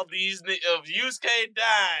all these of Yusuke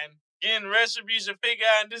dying, getting retribution figure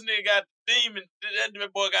out, and this nigga got the demon.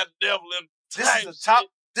 That boy got the devil in.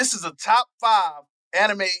 This is a top 5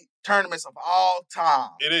 anime tournaments of all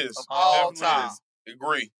time. It is. Of all It definitely time. is.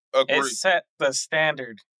 Agree. It set the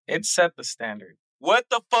standard. It set the standard. What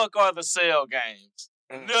the fuck are the Cell games?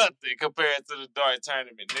 Nothing compared to the Dark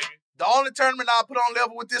Tournament, nigga. The only tournament I put on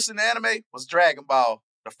level with this in the anime was Dragon Ball.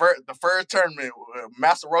 The first tournament,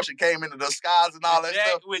 Master Roshi came into the skies and all that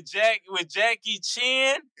stuff. With Jackie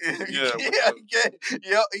Chan.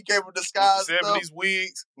 He came with the skies. With the 70s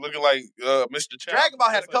wigs, looking like Mr. Chow. Dragon Ball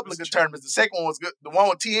had a couple of good tournaments. The second one was good. The one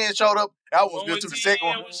with Tien showed up, that one was good too. The second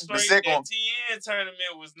one, That Tien tournament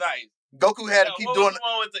was nice. Goku had to keep what doing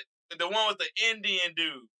was the one with the Indian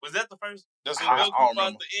dude. Was that the first? That's when the Goku first one.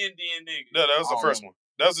 fought the Indian nigga. No, that was the first one.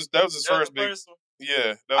 That was his first big. First one?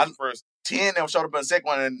 Yeah, that was the first. 10 them showed up in the second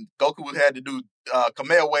one, and Goku had to do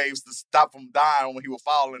Kamea waves to stop from dying when he was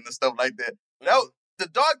falling and stuff like that. The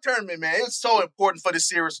Dark Tournament, man, it was so important for this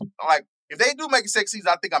series. Like, if they do make a second season,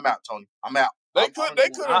 I think I'm out, Tony. I'm out. They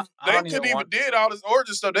could even did all this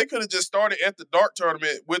origin stuff. They could have just started at the Dark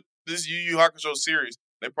Tournament with this Yu Yu Hakusho series.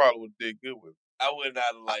 They probably would have did good with it. I would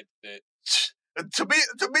not have liked that. To be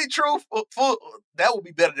truthful, that would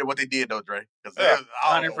be better than what they did, though, Dre.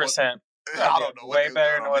 100%. I don't know. Way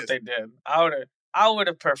better than what they did. I would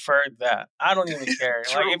have preferred that. I don't even care.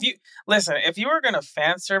 Like, if you were gonna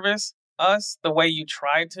fan service us the way you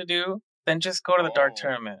tried to do, then just go to the Dark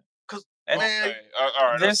Tournament. All right,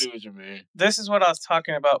 I see what you mean. This is what I was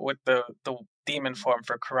talking about with the demon form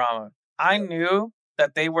for Kurama. I knew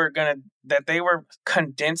that they were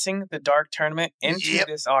condensing the Dark Tournament into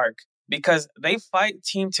this arc because they fight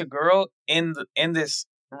Team Toguro in this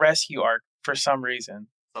rescue arc for some reason,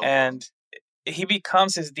 and he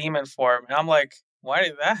becomes his demon form, and I'm like, why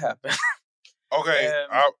did that happen? Okay,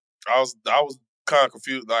 I was kind of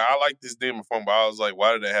confused. Like, I like this demon form, but I was like,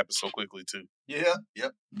 why did that happen so quickly too? Yeah,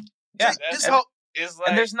 yep. Yeah, it's like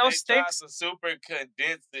and there's no they stakes. tried to super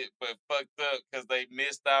condense it, but fucked up because they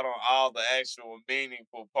missed out on all the actual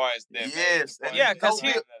meaningful parts. Yes, because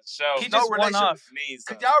he just went off.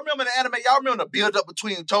 Cause y'all remember the anime? Y'all remember the build up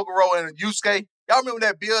between Toguro and Yusuke? Y'all remember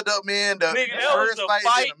that build up, man? The first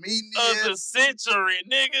fight of the century,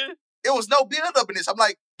 nigga. It was no build up in this. I'm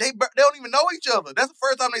like, they don't even know each other. That's the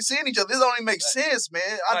first time they seen each other. This don't even make sense, man.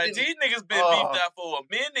 These niggas been beefed out for a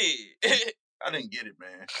minute. I didn't get it,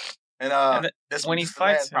 man. And that's when he the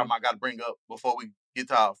fights last problem I got to bring up before we get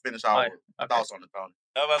to finish our thoughts on the Tony.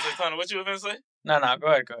 I was about to say, Tony, what you were going to say? No, go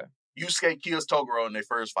ahead. Yusuke kills Toguro in their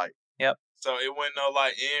first fight. Yep. So it wasn't no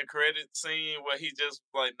like end credit scene where he just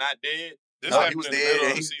like not dead. No, he was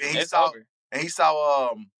dead, and he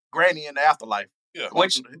saw Granny in the afterlife. Yeah,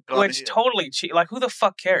 which totally cheap. Like, who the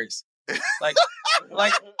fuck cares? Like,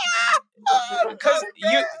 because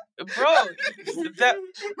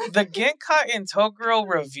the Genkai and Toguro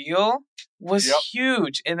reveal was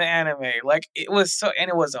huge in the anime. Like, it was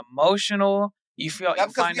emotional. You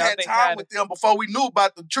find out they had with them before we knew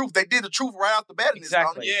about the truth. They did the truth right off the bat.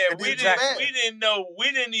 Exactly. Yeah, we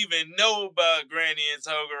didn't even know about Granny and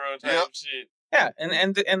Toguro type shit. Yeah,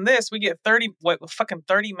 and this we get 30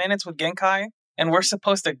 minutes with Genkai, and we're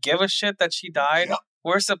supposed to give a shit that she died. Yep.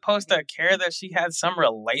 We're supposed to care that she had some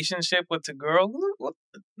relationship with Toguro.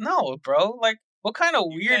 No, bro. Like, what kind of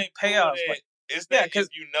weird payoff? It's that if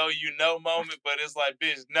you know moment, but it's like,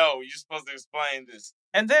 bitch, no, you're supposed to explain this.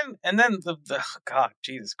 And then the God,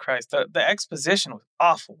 Jesus Christ, the exposition was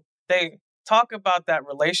awful. They talk about that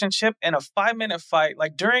relationship in a 5-minute fight.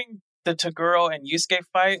 Like, during the Toguro and Yusuke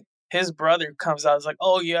fight, his brother comes out. It's like,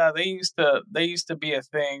 oh yeah, they used to be a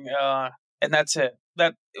thing, and that's it.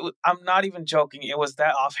 I'm not even joking. It was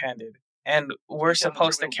that offhanded, and we're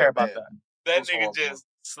supposed to care about that. That nigga just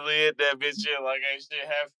slid that bitch in like ain't shit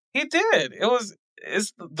happened. He did.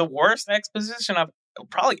 It's the worst exposition I've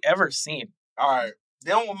probably ever seen. All right.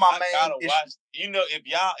 Then with my main issue, watch. You know, if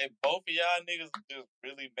both of y'all niggas just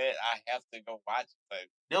really mad, I have to go watch it.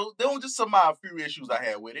 There was just a few issues I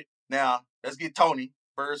had with it. Now let's get Tony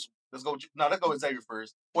first. Let's go with Xavier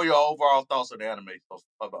first. What are your overall thoughts of the anime, of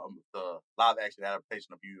the live action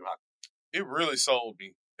adaptation of Yu Yu Hakusho? It really sold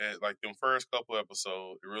me. Like, them first couple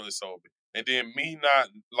episodes, it really sold me. And then me not,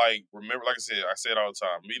 like, remember, like I said all the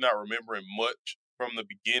time, me not remembering much from the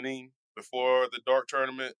beginning before the Dark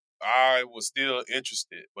Tournament, I was still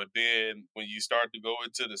interested. But then when you start to go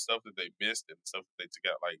into the stuff that they missed and stuff that they took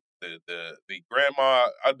out, like the grandma,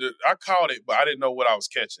 I caught it, but I didn't know what I was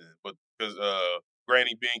catching. But because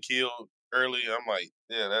Granny being killed early, I'm like,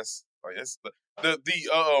 yeah, that's the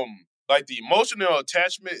emotional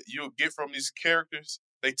attachment you'll get from these characters.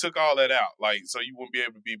 They took all that out, like, so you wouldn't be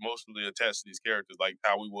able to be emotionally attached to these characters like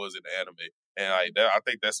how we was in the anime. And I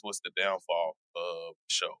think that's what's the downfall of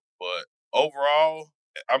the show. But overall,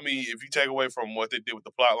 I mean, if you take away from what they did with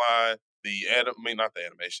the plot line, not the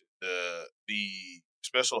animation, the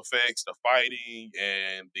special effects, the fighting,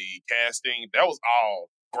 and the casting, that was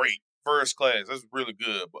all great. First class. That's really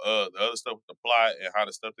good. But the other stuff with the plot and how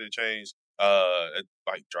the stuff they changed, it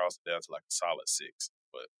like draws it down to like a solid 6.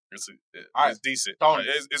 But it's decent. Like,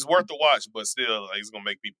 it's worth the watch, but still, like, it's gonna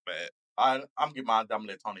make people mad. I'm getting mine. I'm gonna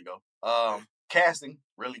let Tony go. Casting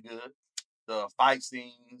really good. The fight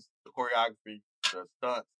scenes, the choreography, the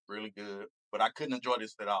stunts really good. But I couldn't enjoy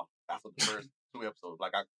this at all after the first 2 episodes.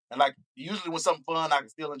 Usually when something fun, I can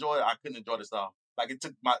still enjoy it. I couldn't enjoy this at all. Like, it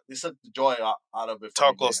took the joy out of it.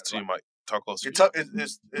 Talk close to you, Mike. Talk close to you. It took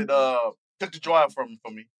the joy from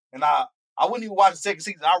me. And I I wouldn't even watch the second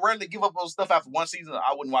season. I rarely give up on stuff after one season.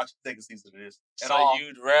 I wouldn't watch the second season of this. So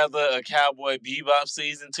you'd rather a Cowboy Bebop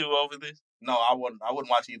season 2 over this? No, I wouldn't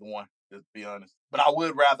watch either one, just to be honest. But I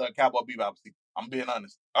would rather a Cowboy Bebop season. I'm being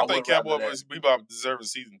honest. I think Cowboy Bebop deserves a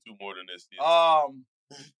season 2 more than this.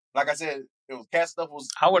 Like I said, it was cat stuff was.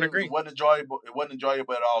 I would agree. It wasn't enjoyable. It wasn't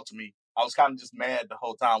enjoyable at all to me. I was kind of just mad the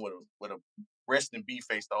whole time with a resting bee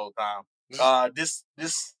face the whole time. This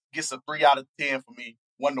gets a 3 out of 10 for me.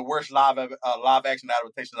 One of the worst live action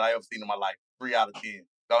adaptations I ever seen in my life. 3 out of 10.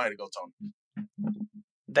 Go ahead and go, Tony.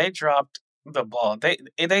 They dropped the ball. They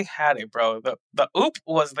had it, bro. The oop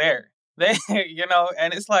was there. They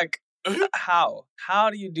and it's like, how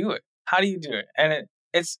do you do it? How do you do it? And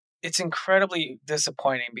it's incredibly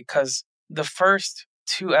disappointing because the first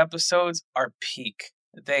 2 episodes are peak.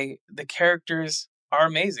 The characters are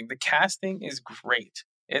amazing. The casting is great.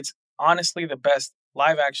 It's honestly the best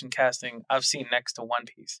live action casting I've seen next to One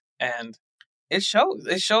Piece. And it shows.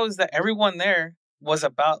 It shows that everyone there was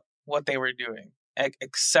about what they were doing,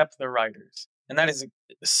 except the writers. And that is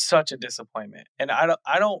such a disappointment. And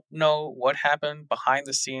I don't know what happened behind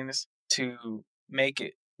the scenes to make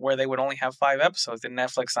it where they would only have 5 episodes. Did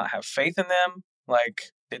Netflix not have faith in them? Like,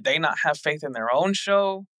 did they not have faith in their own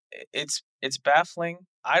show? It's baffling.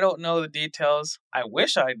 I don't know the details. I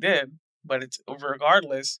wish I did, but it's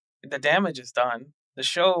regardless, the damage is done. The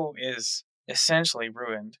show is essentially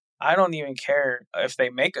ruined. I don't even care if they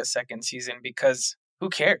make a second season because who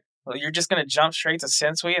cares? Well, you're just gonna jump straight to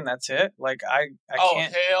Sensui and that's it. Like I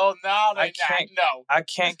can't. Oh hell no! I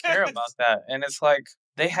can't care about that. And it's like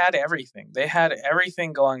they had everything. They had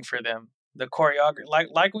everything going for them. The choreography,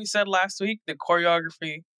 like we said last week, the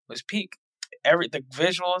choreography was peak. The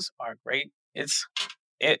visuals are great.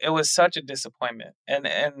 It was such a disappointment,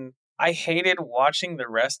 and I hated watching the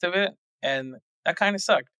rest of it, and that kind of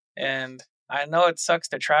sucked. And I know it sucks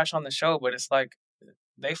to trash on the show, but it's like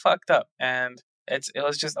they fucked up, and it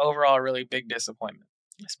was just overall a really big disappointment,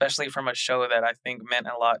 especially from a show that I think meant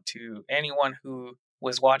a lot to anyone who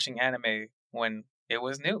was watching anime when it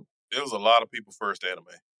was new. It was a lot of people's first anime.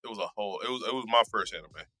 It was my first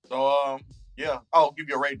anime. So yeah. I'll give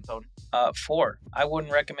you a rating, Tony. 4. I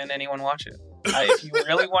wouldn't recommend anyone watch it. If you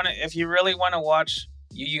really want to watch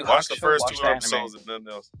Yu watch the Hakusho, first watch 2 the episodes anime. and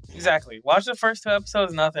nothing else. Exactly. Watch the first 2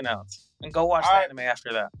 episodes, nothing else, and go watch the anime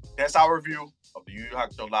after that. That's our review of the Yu Yu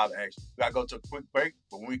Hakusho live action. We gotta go to a quick break,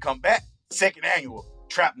 but when we come back, 2nd annual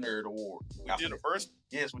Trap Nerd Award. We did the first?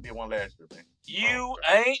 Yes, we did one last year, man. You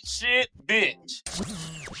ain't shit, bitch.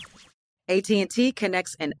 AT&T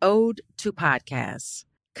connects an ode to podcasts.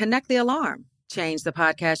 Connect the alarm. Change the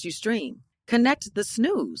podcast you stream. Connect the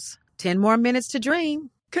snooze. 10 more minutes to dream.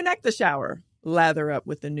 Connect the shower. Lather up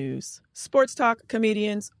with the news. Sports talk,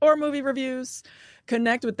 comedians, or movie reviews.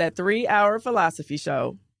 Connect with that 3-hour philosophy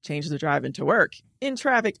show. Change the drive into work. In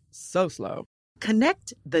traffic so slow.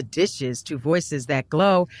 Connect the dishes to voices that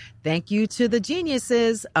glow. Thank you to the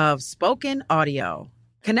geniuses of spoken audio.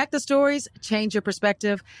 Connect the stories, change your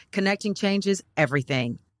perspective. Connecting changes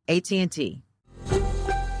everything. AT&T.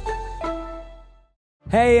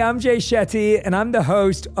 Hey, I'm Jay Shetty, and I'm the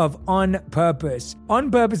host of On Purpose.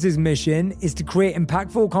 On Purpose's mission is to create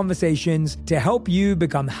impactful conversations to help you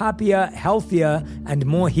become happier, healthier, and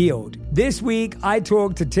more healed. This week, I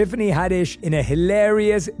talked to Tiffany Haddish in a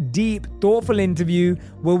hilarious, deep, thoughtful interview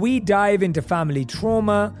where we dive into family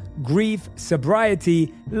trauma, grief,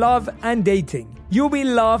 sobriety, love, and dating. You'll be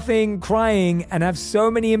laughing, crying, and have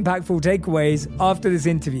so many impactful takeaways after this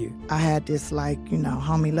interview. I had this,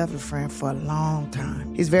 homie lover friend for a long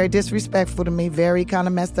time. He's very disrespectful to me, very kind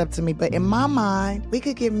of messed up to me. But in my mind, we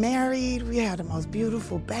could get married. We have the most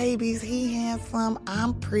beautiful babies. He handsome.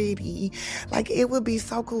 I'm pretty. It would be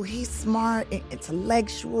so cool. He's smart and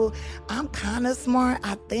intellectual. I'm kind of smart,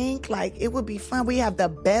 I think. It would be fun. We have the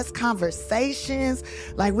best conversations.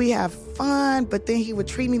 We have fun. But then he would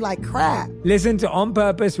treat me like crap. Listen to On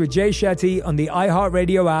Purpose with Jay Shetty on the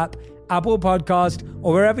iHeartRadio app, Apple Podcast,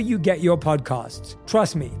 or wherever you get your podcasts.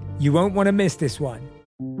 Trust me, you won't want to miss this one.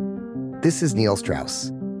 This is Neil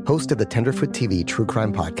Strauss, host of the Tenderfoot TV true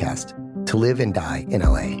crime podcast, To Live and Die in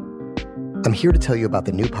LA. I'm here to tell you about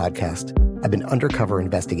the new podcast I've been undercover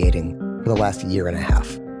investigating for the last 1.5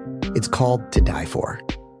 years. It's called To Die For.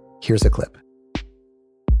 Here's a clip.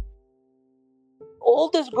 All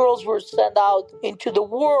these girls were sent out into the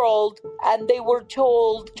world and they were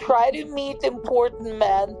told, try to meet important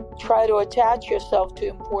men, try to attach yourself to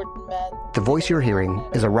important men. The voice you're hearing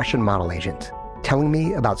is a Russian model agent telling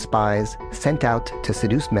me about spies sent out to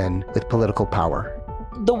seduce men with political power.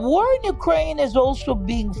 The war in Ukraine is also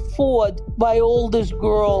being fought by all these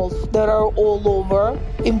girls that are all over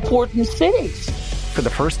important cities. For the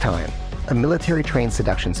first time, a military-trained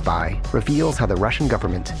seduction spy reveals how the Russian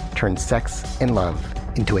government turned sex and love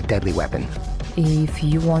into a deadly weapon. If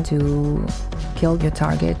you want to kill your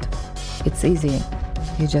target, it's easy.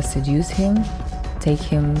 You just seduce him, take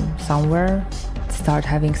him somewhere, start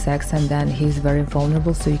having sex, and then he's very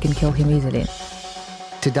vulnerable, so you can kill him easily.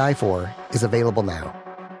 To Die For is available now.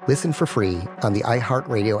 Listen for free on the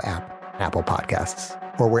iHeartRadio app, Apple Podcasts,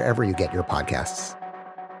 or wherever you get your podcasts.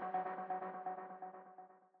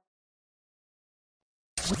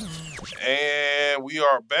 And we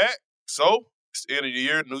are back. So, it's the end of the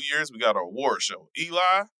year, New Year's, we got our award show.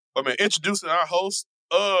 Introducing our host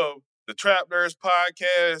of the Trap Nerds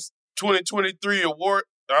Podcast 2023 award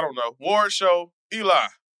award show, Eli.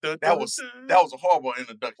 That was a horrible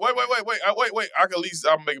introduction. Wait. I can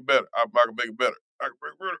make it better. I can make it better.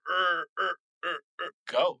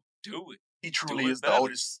 Go. Do it. He truly is the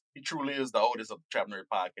oldest. He truly is the oldest of the Trap Nerd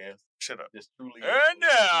Podcast. Shut up. Just truly. And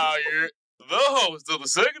now you're the host of the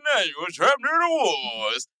second annual Trap Nerd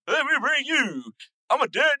Awards. Let me bring you. I'm a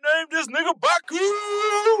dead name this nigga Baku.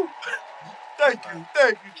 Thank you.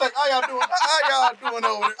 How y'all doing?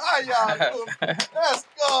 Over there? How y'all doing? Let's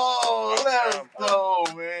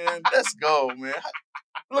go, man.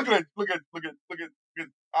 Look at.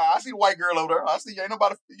 I see the white girl over there. I see you ain't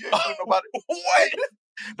nobody. What?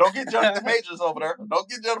 Don't get Jonathan Majors over there.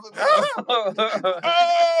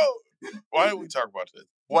 Oh! Why didn't we talk about this?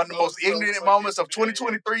 One of the most ignorant moments of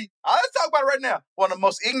 2023. Let's talk about it right now. One of the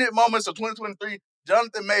most ignorant moments of 2023.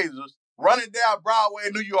 Jonathan Majors running down Broadway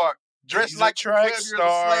in New York, dressed like a track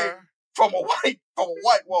star from a white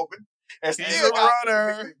woman. And he's a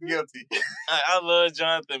runner. Guilty. I love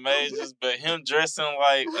Jonathan Majors, but him dressing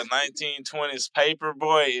like a 1920s paper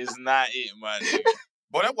boy is not it, my nigga.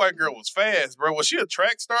 Boy, that white girl was fast, bro. Was she a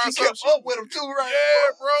track star or something? She kept up with him too, right?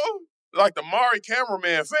 Yeah, bro. Like the Mari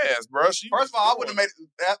cameraman fast, bro. First of all, I would have made it,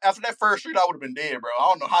 after that first street, I would have been dead, bro. I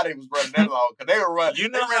don't know how they was running that long, because they were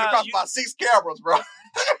running. They ran across about 6 cameras, bro.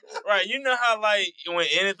 Right, you know how, like, when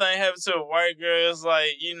anything happens to a white girl, it's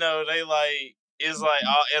like, you know, they like, it's like,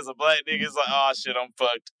 as a black nigga, it's like, oh shit, I'm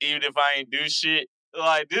fucked. Even if I ain't do shit.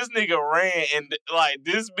 Like, this nigga ran, and, like,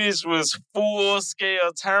 this bitch was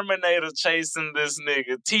full-scale Terminator chasing this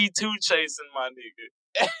nigga. T2 chasing my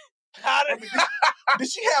nigga. How did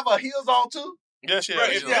she have her heels on, too? Yeah, she had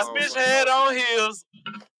heels on. This bitch had on heels.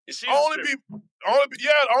 Only people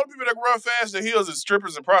that run fast in heels is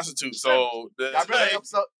strippers and prostitutes. So, y'all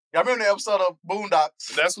remember the episode of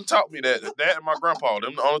Boondocks? That's what taught me that. That and my grandpa.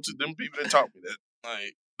 Them the only two, them people that taught me that.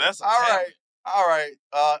 Like, that's all right.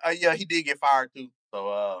 Yeah, he did get fired, too.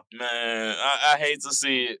 So, man, I hate to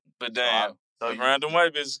see it, but damn. So random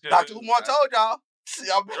white bitch. Dr. Umar told y'all.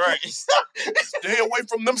 Right. Stay away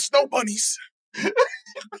from them snow bunnies.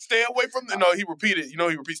 Stay away from them. No, he repeated.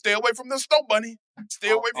 Stay away from them snow bunny.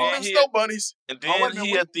 Stay away from them snow bunnies. And then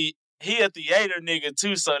he a theater nigga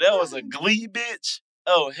too, so that was a Glee bitch.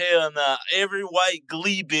 Oh, hell nah. Every white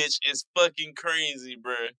Glee bitch is fucking crazy,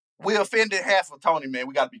 bruh. We offended half of Tony, man.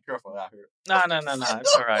 We got to be careful out here. No.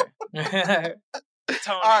 It's all right.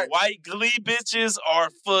 Tony, right. White Glee bitches are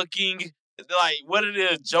fucking, like, what it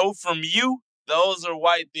is, Joe from You? Those are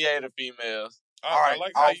white theater females. All right. I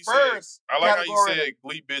like how you said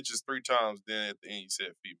Glee bitches 3 times, then at the end you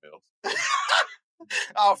said females.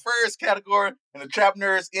 Our first category in the Trap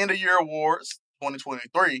Nerds End of Year Awards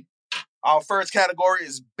 2023. Our first category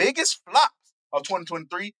is Biggest Flops of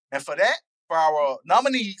 2023. And for our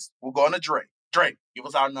nominees, we're going to Dre. Dre, give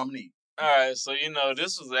us our nominees. All right, so,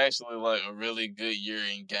 this was actually like a really good year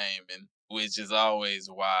in gaming, which is always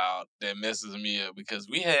wild. That messes me up because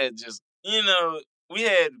we had just, we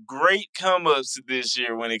had great come-ups this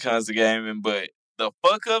year when it comes to gaming, but the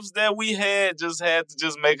fuck-ups that we had to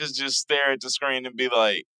just make us just stare at the screen and be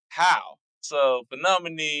like, how? So, for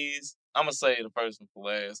nominees, I'm going to say the first one for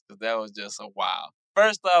last because that was just a wow.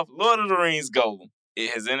 First off, Lord of the Rings Golem.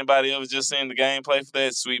 Has anybody ever just seen the gameplay for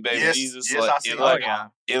that? Sweet Baby Jesus. Yes, I see it's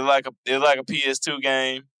like a PS2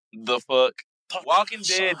 game. The fuck? Walking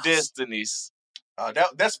Dead Destinies.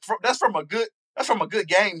 That's from a good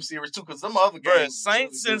game series too, because some other games.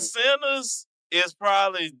 Saints and Sinners is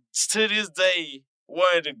probably to this day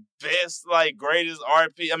one of the best, like, greatest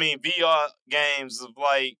VR games of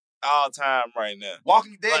like all time right now.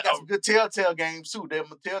 Walking Dead got some good Telltale games too. They're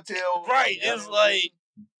Telltale. Right, it's like.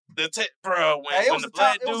 When the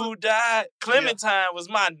black dude died, Clementine was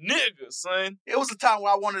my nigga, son. It was a time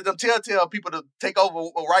where I wanted them Telltale people to take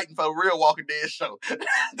over writing for a real Walking Dead show.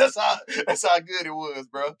 That's how good it was,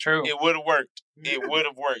 bro. True. It would have worked. It would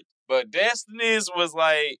have worked. But Destiny's was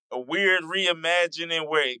like a weird reimagining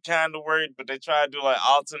where it kind of worked, but they tried to do like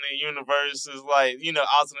alternate universes, like,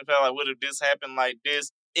 alternate fact, like, what if this happened like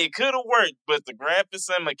this? it could have worked, but the graphics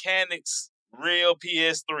and mechanics, real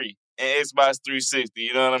PS3 and Xbox 360.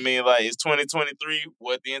 You know what I mean? Like, it's 2023.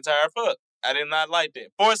 What the entire fuck? I did not like that.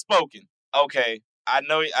 Forspoken. Okay. I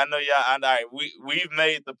know y'all. All right, we've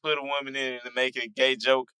made the put a woman in it and make it a gay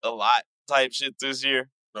joke a lot type shit this year.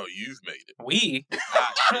 No, you've made it. We.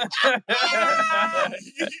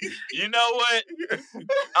 You know what?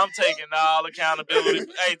 I'm taking all accountability.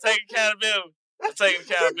 Hey, take accountability. I'm taking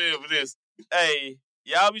accountability for this. Hey,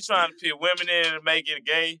 y'all be trying to put women in and make it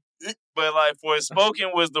gay, but like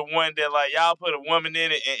Forspoken was the one that like y'all put a woman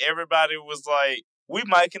in it and everybody was like, we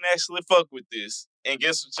might can actually fuck with this. And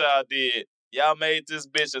guess what y'all did? Y'all made this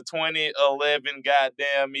bitch a 2011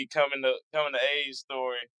 goddamn me coming to age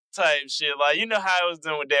story type shit. Like, you know how it was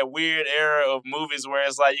done with that weird era of movies where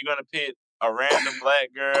it's like you're gonna pit a random black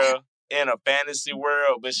girl in a fantasy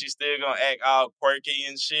world, but she's still gonna act all quirky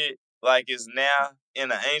and shit. Like it's now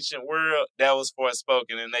in an ancient world. That was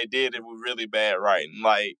Forspoken, and they did it with really bad writing.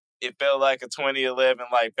 Like it felt like a 2011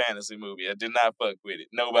 like fantasy movie. I did not fuck with it.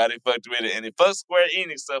 Nobody fucked with it, and it fucked Square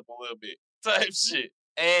Enix up a little bit type shit.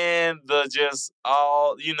 And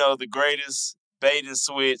the greatest bait and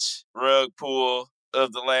switch rug pull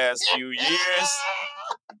of the last few years,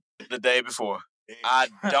 The Day Before. I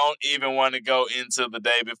don't even want to go into The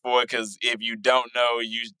Day Before because if you don't know,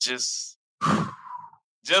 you just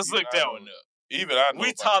look that one up. Even I know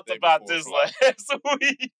we talked about this last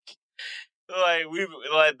week.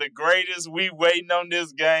 Like the greatest. We waiting on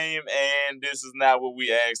this game, and this is not what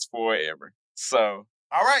we asked for ever. So,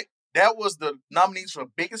 all right. That was the nominees for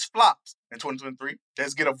biggest flops in 2023.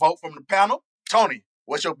 Let's get a vote from the panel. Tony,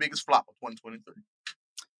 what's your biggest flop of 2023?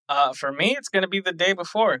 For me, it's going to be The Day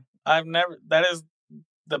Before. That is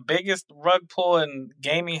the biggest rug pull in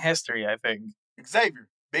gaming history, I think. Xavier,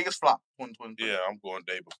 biggest flop 2023. Yeah, I'm going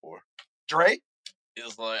Day Before. Dre?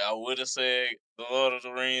 It's like I would have said The Lord of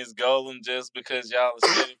the Rings Golem just because y'all are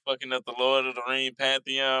steady fucking up the Lord of the Rings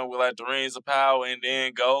pantheon with like the Rings of Power and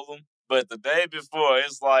then Golem. But The Day Before,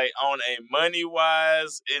 it's like on a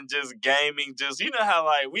money-wise and just gaming, just, you know how,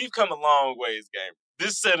 like, we've come a long ways, game.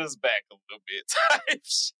 This set us back a little bit type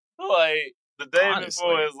shit. Like, The Day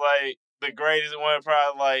Before is, like, the greatest one,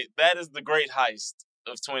 probably, like, that is the great heist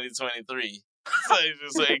of 2023. So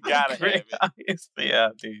it gotta have it. Heist. Yeah,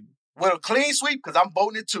 dude. With a clean sweep, because I'm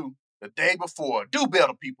voting it too. The Day Before. Do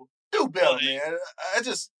better, people. Do better, man.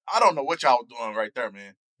 I don't know what y'all doing right there,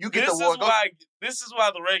 man. You get this the award. This is why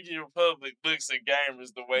the regular public looks at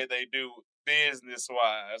gamers the way they do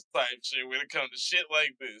business-wise type shit when it comes to shit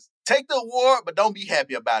like this. Take the award, but don't be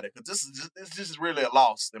happy about it, because this is really a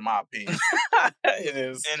loss, in my opinion. It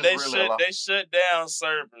is. And they shut down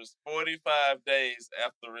servers 45 days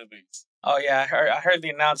after release. Oh, yeah, I heard the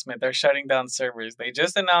announcement. They're shutting down servers. They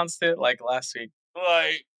just announced it, like, last week.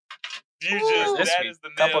 Like, that is the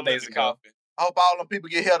nail in the coffin. I hope all them people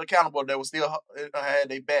get held accountable that will still had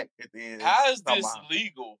their back at the end. How is this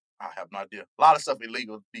legal? I have no idea. A lot of stuff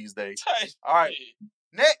illegal these days. All right.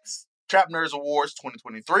 Next, Trap Nerds Awards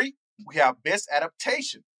 2023. We have Best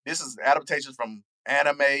Adaptation. This is adaptations from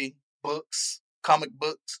anime, books, comic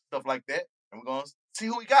books, stuff like that. And we're going to see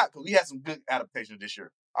who we got, because we had some good adaptations this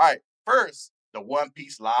year. All right. First, the One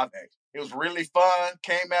Piece live action. It was really fun.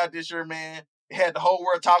 Came out this year, man. It had the whole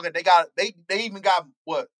world talking. They even got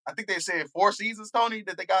what? I think they said 4 seasons, Tony,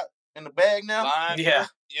 that they got in the bag now.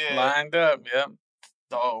 Lined up, yeah.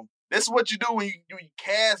 So this is what you do when you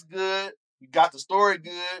cast good, you got the story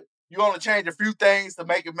good, you only change a few things to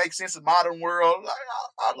make it make sense in modern world.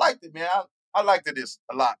 I liked it, man. I liked this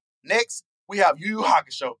a lot. Next, we have Yu Yu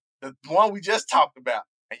Hakusho, the one we just talked about.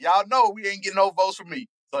 And y'all know we ain't getting no votes from me.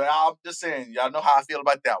 So I'm just saying, y'all know how I feel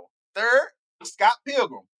about that one. Third, Scott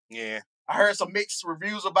Pilgrim. Yeah. I heard some mixed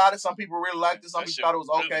reviews about it. Some people really liked it. Some people thought it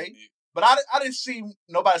was okay. But I didn't see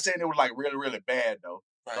nobody saying it was like really, really bad though.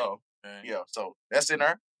 Right. So yeah, so that's in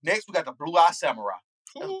there. Next, we got the Blue Eye Samurai.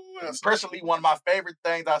 That's personally one of my favorite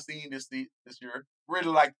things I've seen this year. Really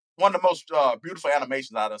like one of the most beautiful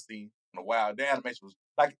animations I've seen in a while. The animation was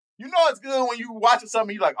like, you know, it's good when you watching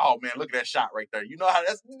something. You're like, oh man, look at that shot right there. You know how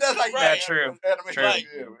that's like right. True. Animation.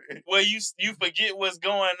 Yeah. Well, you forget what's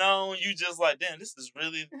going on. You just like, damn, this is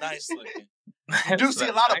really nice looking. You do see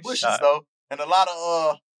a lot of bushes though, and a lot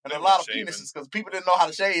of penises, because people didn't know how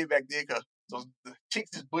to shave back then. Cause those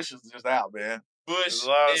chicks' bushes just out, man. There's a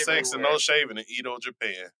lot of sex and no shaving in Edo,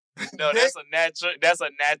 Japan. No, that's a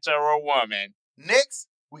natural woman. Next,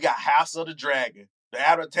 we got House of the Dragon, the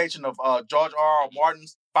adaptation of George R.R.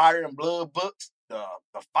 Martin's Fire and Blood books, the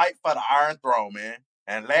fight for the Iron Throne, man.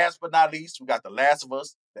 And last but not least, we got The Last of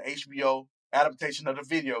Us, the HBO adaptation of the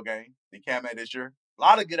video game that came out this year. A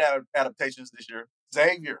lot of good adaptations this year.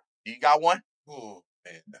 Xavier, you got one? Ooh,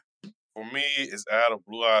 Man. For me, it's out of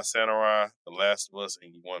Blue Eye Samurai, The Last of Us,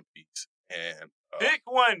 and One Piece. And pick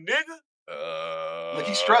one, nigga. Look,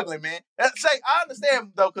 he's struggling, man. I understand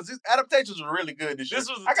him, though, because his adaptations were really good this year.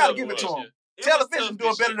 I got to give it to him. Television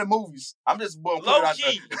doing better than movies. I'm just going to put it out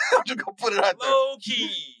there. I'm just going to put it out there. Low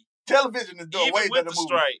key. Television is doing way better than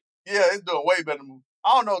movies. Yeah, it's doing way better than movies.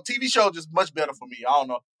 I don't know. TV show just much better for me. I don't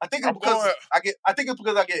know. I think it's because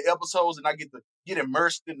I get episodes and I get to get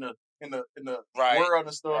immersed in the world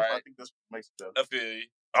and stuff. I think that's what makes it better. I feel you.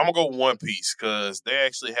 I'm gonna go One Piece because they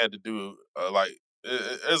actually had to do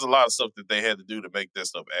there's a lot of stuff that they had to do to make that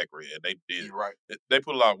stuff accurate, and they did. You're right. They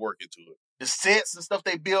put a lot of work into it. The sets and stuff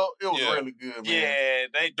they built, it was really good, man. Yeah,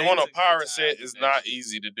 they doing a pirate set is not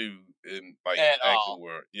easy to do in actual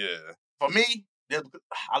world. Yeah. For me,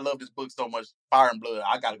 I love this book so much. Fire and Blood.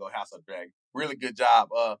 I gotta go House of Dragon. Really good job.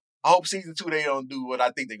 I hope season 2 they don't do what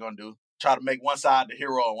I think they're gonna do. Try to make one side the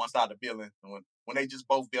hero and one side the villain. When they just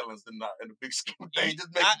both villains in the big scheme of things.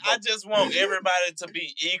 I just want everybody to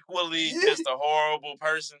be equally just a horrible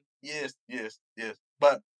person. Yes.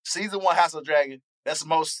 But season 1 House of Dragon, that's the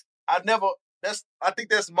most. I think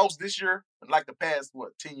that's the most this year, in like the past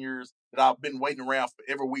 10 years that I've been waiting around for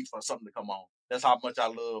every week for something to come on. That's how much I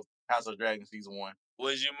love House of Dragon season 1.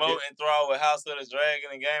 Was you more enthralled with House of the Dragon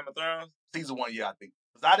and Game of Thrones? Season 1, yeah, I think.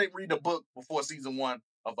 Because I didn't read the book before season 1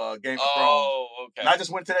 of Game of Thrones. Oh, okay. And I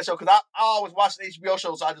just went to that show because I always watched the HBO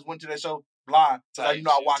show, so I just went to that show blind. So I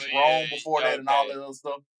watched Rome before that and all that other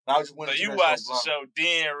stuff. And I just went you watched the show,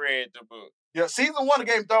 then read the book. Yeah, season 1 of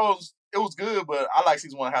Game of Thrones, it was good, but I like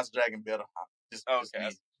season 1 of House of Dragon better. Just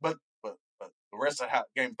but the rest of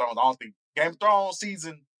Game of Thrones, I don't think Game of Thrones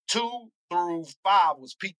season 2 through 5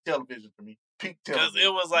 was peak television for me. Because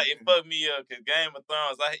it was like, it fucked me up. Because Game of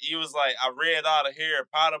Thrones, I read all the Harry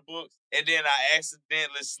Potter books, and then I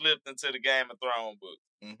accidentally slipped into the Game of Thrones book.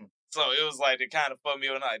 Mm-hmm. So it was like, it kind of fucked me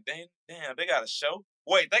up. And I'm like, damn, they got a show?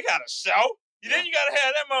 Wait, they got a show? Yeah. Then you got to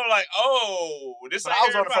have that moment like, oh, this ain't I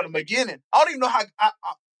was on it from the beginning. I don't even know how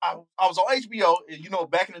I was on HBO,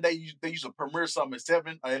 and back in the day, they used to premiere something at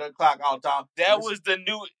 7 or 8 o'clock all the time. That was the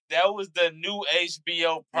new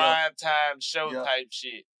HBO primetime show type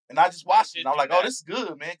shit. And I just watched it, and I'm like, oh, this is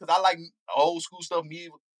good, man, because I like old school stuff.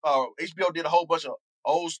 HBO did a whole bunch of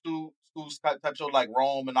old school type shows like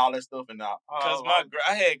Rome and all that stuff. And because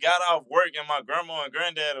I had got off work, and my grandma and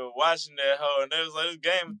granddad were watching that hoe, and they was like,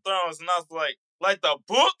 this Game of Thrones, and I was like the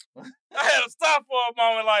book? I had to stop for a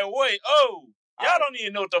moment, like, wait, y'all don't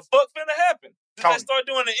even know what the fuck finna happen. Did they start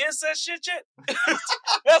doing the incest shit yet?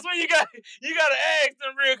 That's when you gotta ask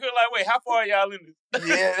them real quick, like, wait, how far are y'all in this?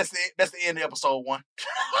 Yeah, that's the end of episode 1.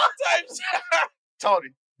 Tony,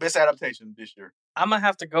 best adaptation this year. I'm gonna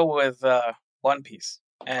have to go with One Piece.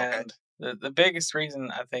 And the biggest reason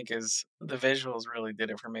I think is the visuals really did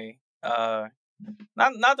it for me. Not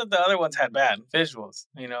that the other ones had bad visuals,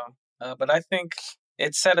 but I think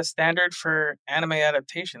it set a standard for anime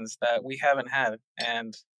adaptations that we haven't had.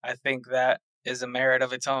 And I think that is a merit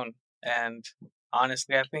of its own. And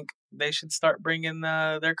honestly, I think they should start bringing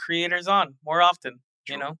their creators on more often,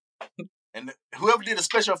 And whoever did the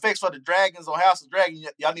special effects for the dragons on House of Dragon,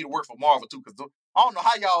 y'all need to work for Marvel too, because I don't know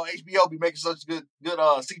how y'all HBO be making such good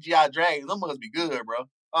CGI dragons. Them must be good, bro.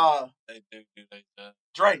 They do.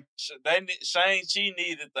 Dre. Shang-Chi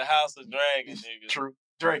needed the House of Dragon, nigga. True.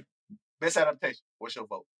 Dre, best adaptation. What's your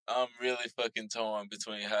vote? I'm really fucking torn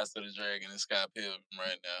between House of the Dragon and Scott Pilgrim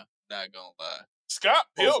right now. Not gonna lie. Scott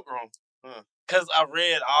Pilgrim? Because I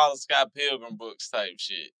read all the Scott Pilgrim books type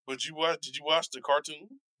shit. But did you watch the cartoon?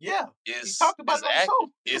 Yeah. He talked about it on the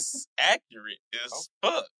show. It's accurate as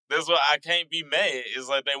fuck. That's why I can't be mad. It's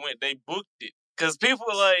like they booked it. Because people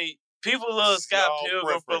love Scott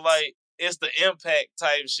Pilgrim for it's the impact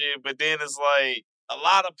type shit, but then it's like a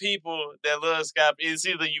lot of people that love Scott, it's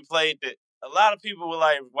either you played it. A lot of people will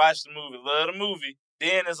watch the movie, love the movie.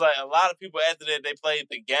 Then it's like a lot of people after that, they played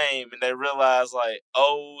the game and they realize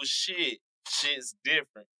oh shit's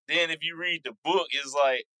different. Then if you read the book, it's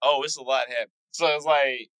like, oh, it's a lot happening. So it's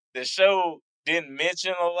like the show didn't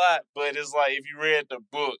mention a lot, but it's like if you read the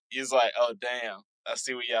book, it's like, oh damn, I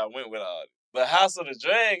see where y'all went with all this. But House of the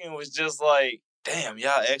Dragon was just like, damn,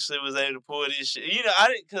 y'all actually was able to pull this shit. I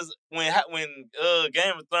didn't, because when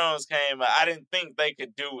Game of Thrones came out, I didn't think they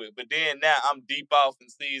could do it. But then now I'm deep off in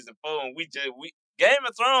season 4, and Game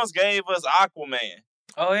of Thrones gave us Aquaman.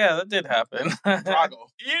 Oh yeah, that did happen. Drago.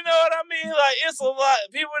 You know what I mean? It's a lot.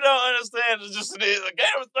 People don't understand. It's just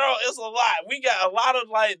Game of Thrones. It's a lot. We got a lot of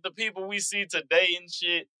the people we see today and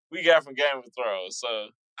shit. We got from Game of Thrones. So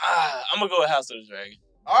I'm gonna go with House of the Dragon.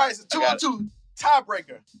 All right, so 2-2.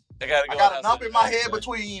 Tiebreaker. I got a number in my head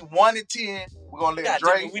between 1 and 10. We're gonna let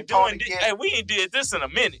Dre and Tony get. Hey, we ain't did this in a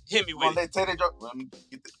minute. Hit me with it.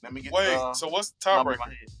 Let me get. Wait, so what's the number in my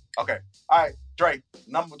head? Okay. All right, Dre.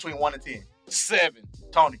 Number between 1 and 10. 7.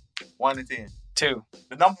 Tony. 1 and 10. 2.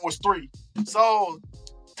 The number was 3. So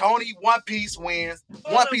Tony, One Piece wins.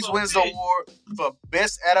 One Piece wins the award for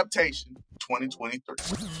Best Adaptation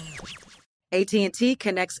 2023. AT&T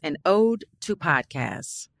connects an ode to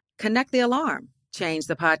podcasts. Connect the alarm. Change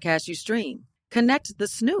the podcast you stream. Connect the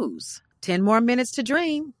snooze. 10 more minutes to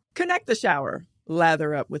dream. Connect the shower.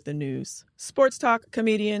 Lather up with the news, sports talk,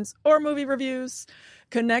 comedians, or movie reviews.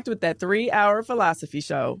 Connect with that 3-hour philosophy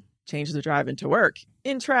show. Change the drive into work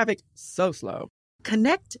in traffic so slow.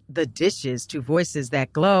 Connect the dishes to voices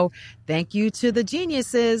that glow. Thank you to the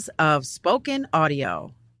geniuses of spoken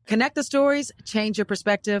audio. Connect the stories, change your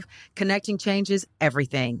perspective. Connecting changes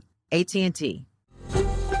everything. AT&T.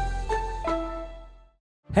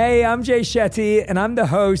 Hey, I'm Jay Shetty, and I'm the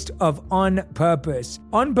host of On Purpose.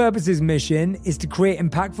 On Purpose's mission is to create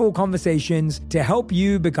impactful conversations to help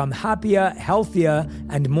you become happier, healthier,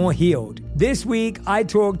 and more healed. This week, I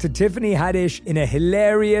talked to Tiffany Haddish in a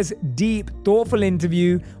hilarious, deep, thoughtful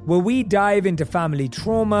interview where we dive into family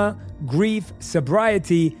trauma, grief,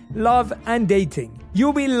 sobriety, love, and dating.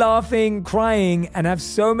 You'll be laughing, crying, and have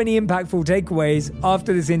so many impactful takeaways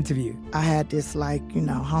after this interview. I had this,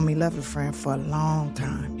 homie lover friend for a long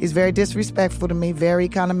time. He's very disrespectful to me, very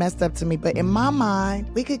kind of messed up to me. But in my mind,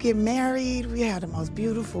 we could get married. We have the most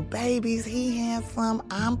beautiful babies. He handsome.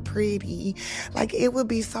 I'm pretty. It would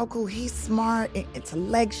be so cool. He's smart and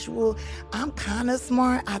intellectual. I'm kind of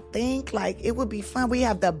smart, I think. It would be fun. We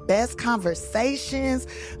have the best conversations.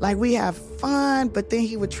 We have fun, but then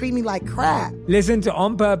he would treat me like crap. Listen to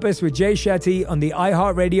On Purpose with Jay Shetty on the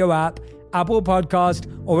iHeartRadio app, Apple Podcast,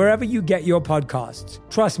 or wherever you get your podcasts.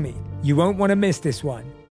 Trust me, you won't want to miss this one.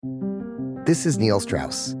 This is Neil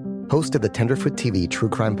Strauss, host of the Tenderfoot TV true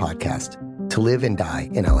crime podcast, To Live and Die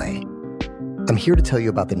in LA. I'm here to tell you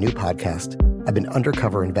about the new podcast I've been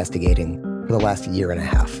undercover investigating for the last year and a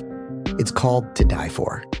half. It's called To Die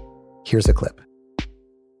For. Here's a clip.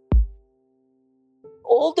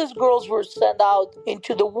 All these girls were sent out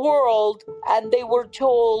into the world and they were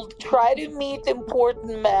told, try to meet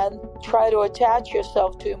important men, try to attach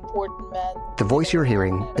yourself to important men. The voice you're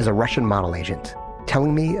hearing is a Russian model agent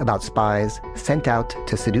telling me about spies sent out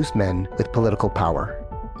to seduce men with political power.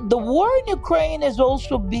 The war in Ukraine is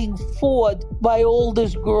also being fought by all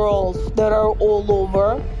these girls that are all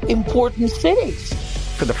over important cities.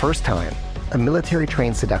 For the first time, a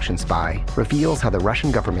military-trained seduction spy reveals how the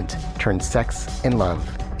Russian government turned sex and love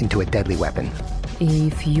into a deadly weapon.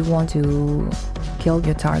 If you want to kill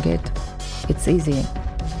your target, it's easy.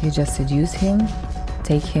 You just seduce him,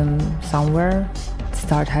 take him somewhere,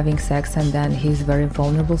 start having sex, and then he's very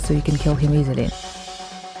vulnerable, so you can kill him easily.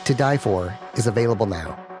 To Die For is available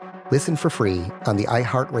now. Listen for free on the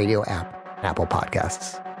iHeartRadio app, Apple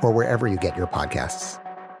Podcasts, or wherever you get your podcasts.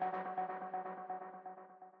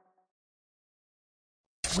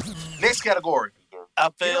 Next category. I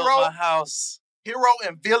failed my house. Hero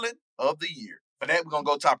and villain of the year. For that, we're going to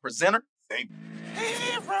go to our presenter.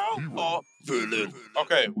 Hero or villain.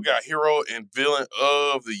 Okay, we got hero and villain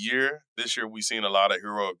of the year. This year, we've seen a lot of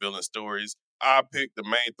hero and villain stories. I picked the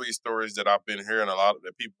main 3 stories that I've been hearing a lot of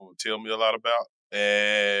that people tell me a lot about.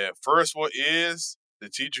 And first one is the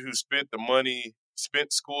teacher who spent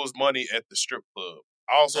school's money at the strip club.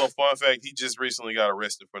 Also, a fun fact, he just recently got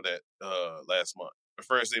arrested for that last month. At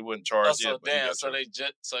first, they wouldn't charge him. Damn. So they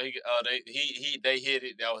hit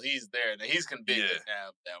it. He's there. Now he's convicted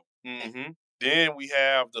now. Mm-hmm. Then we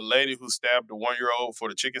have the lady who stabbed the 1-year-old for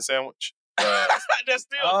the chicken sandwich. That's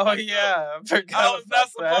still. Oh yeah, I was not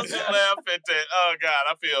supposed to laugh at that. Oh God,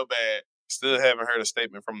 I feel bad. Still haven't heard a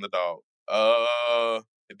statement from the dog.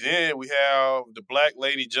 And then we have the black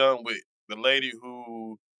lady John Wick, the lady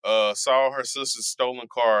who saw her sister's stolen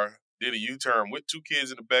car, did a U-turn with 2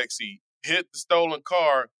 kids in the backseat, hit the stolen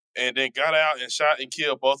car, and then got out and shot and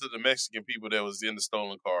killed both of the Mexican people that was in the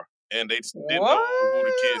stolen car. And they didn't know who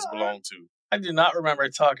the kids belonged to. I do not remember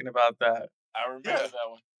talking about that. I remember that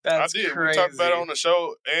one. That's I did. crazy. We talked about it on the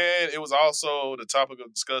show, and it was also the topic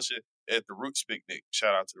of discussion at the Roots Picnic.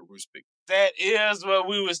 Shout out to the Roots Picnic. That is what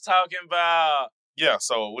we was talking about. Yeah,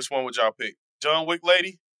 so which one would y'all pick? John Wick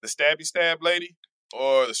lady, the stabby stab lady,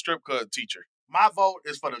 or the strip club teacher? My vote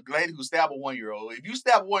is for the lady who stabbed a 1-year-old. If you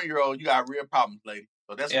stab a 1-year-old, you got real problems, lady.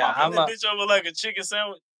 So that's my vote. That bitch over like a chicken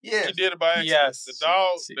sandwich? Yeah. She did it by accident. Yes. The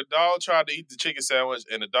dog tried to eat the chicken sandwich,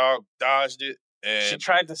 and the dog dodged it. And she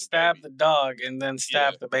tried to stab the dog and then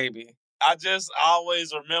stab the baby. I just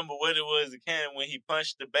always remember what it was again when he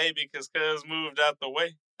punched the baby because Cuz moved out the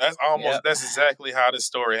way. That's exactly how this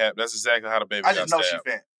story happened. That's exactly how the baby I got just know stabbed.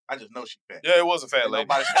 she fat. I just know she fat. Yeah, it was a fat lady.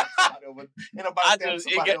 Nobody stabbed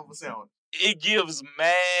somebody over sandwich. It gives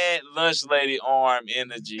mad lunch lady arm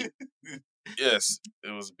energy. Yes,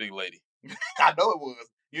 it was a big lady. I know it was.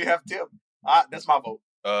 You have to tell me. That's my vote.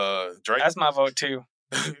 Drake. That's my vote too.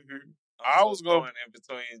 I was going in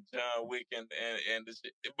between John Wick and the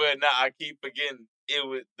shit, but now I keep forgetting it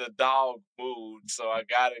was the dog mood, so I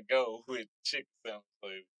gotta go with chicken sandwich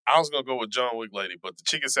lady. I was gonna go with John Wick lady, but the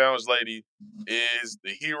chicken sandwich lady is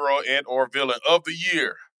the hero and or villain of the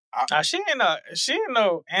year. She ain't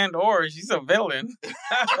no and or. She's a villain.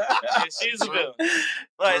 Yeah, she's a villain.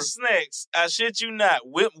 Like Snacks, I shit you not.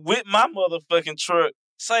 With my motherfucking truck.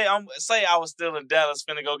 Say I was still in Dallas,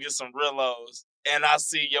 finna go get some Rillos, and I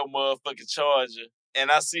see your motherfucking Charger,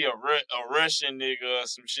 and I see a Russian nigga or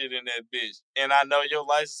some shit in that bitch, and I know your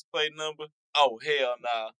license plate number. Oh hell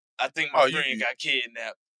nah! I think my friend got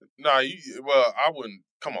kidnapped. Nah, I wouldn't.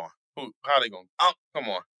 Come on, how they gonna? Come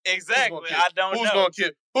on. Exactly, I don't know.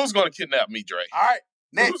 Who's gonna kidnap me, Dre? All right,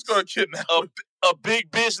 next. Who's gonna kidnap a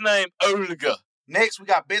big bitch named Olga? Next, we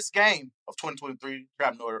got Best Game of 2023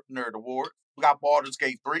 Trap Nerd Award. We got Baldur's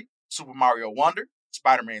Gate 3, Super Mario Wonder,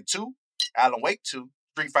 Spider-Man 2, Alan Wake 2,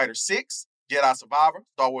 Street Fighter 6, Jedi Survivor,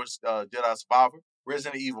 Star Wars Jedi Survivor,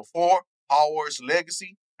 Resident Evil 4, Hogwarts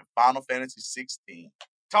Legacy, and Final Fantasy 16.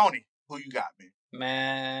 Tony, who you got, man?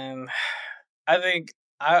 Man, I think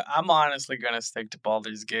I'm honestly gonna stick to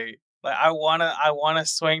Baldur's Gate. Like I wanna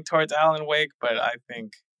swing towards Alan Wake, but I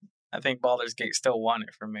think Baldur's Gate still won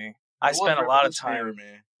it for me. I spent a lot of time,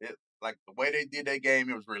 man. Like the way they did that game,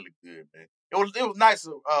 it was really good, man. It was nice,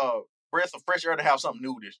 breath of fresh air to have something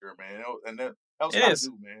new this year, man. That was kind of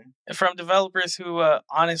new, man. From developers who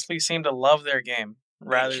honestly seem to love their game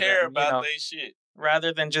rather care than, about their shit,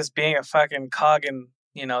 rather than just being a fucking cog in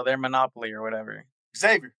their monopoly or whatever.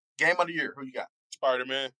 Xavier, Game of the Year, who you got?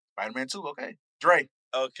 Spider-Man. Spider-Man 2, okay. Dre.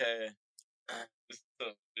 Okay.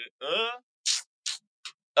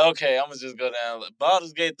 Okay, I'm gonna just go down.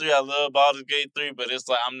 Baldur's Gate 3, I love Baldur's Gate 3, but it's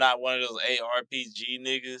like I'm not one of those ARPG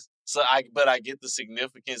niggas. But I get the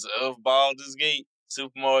significance of Baldur's Gate,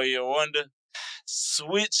 Super Mario Wonder.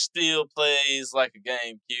 Switch still plays like a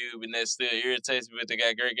GameCube, and that still irritates me, but they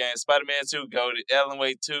got great games. Spider-Man 2, goated. Alan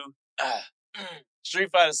Wake 2.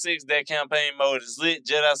 Street Fighter 6, that campaign mode is lit.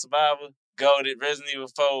 Jedi Survivor, goated. Resident Evil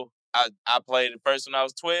 4, I played it first when I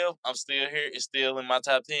was 12. I'm still here. It's still in my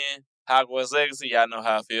top 10. Hogwarts Legacy, y'all know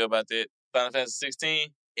how I feel about that. Final Fantasy 16,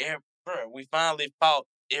 we finally fought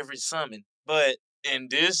every summon. But in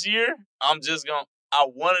this year, I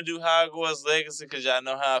want to do Hogwarts Legacy because y'all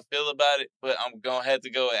know how I feel about it, but I'm going to have to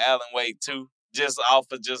go with Alan Wake 2, just off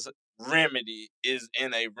of just Remedy is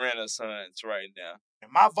in a renaissance right now.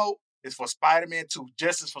 And my vote is for Spider-Man 2,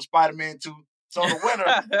 Justice for Spider-Man 2. So the winner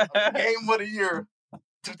of the Game of the Year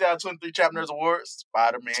 2023 Trap Nerds Awards,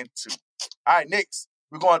 Spider-Man 2. All right, next.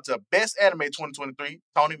 We're going to Best Anime 2023.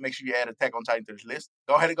 Tony, make sure you add Attack on Titan to this list.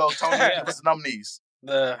 Go ahead and go, Tony. Give us the nominees.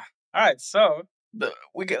 All right, so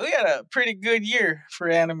we had a pretty good year for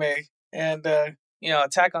anime, and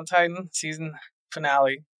Attack on Titan season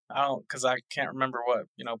finale. Because I can't remember what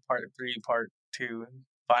part 3, part 2,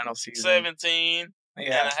 final season. 17 and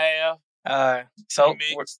a half. So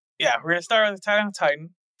we're gonna start with Attack on Titan.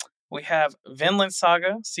 We have Vinland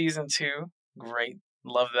Saga season 2. Great,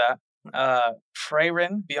 love that.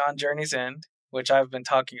 Frieren Beyond Journey's End, which I've been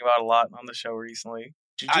talking about a lot on the show recently.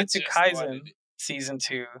 Jujutsu Kaisen season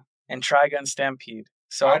 2 and Trigun Stampede.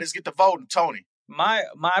 So all right, let's get the vote, Tony. My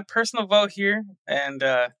personal vote here, and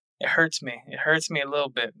it hurts me. It hurts me a little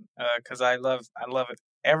bit because I love it.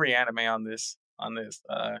 Every anime on this.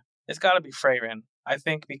 It's got to be Frieren. I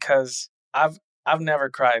think because I've never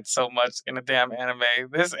cried so much in a damn anime.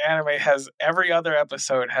 This anime every other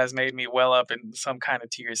episode has made me well up in some kind of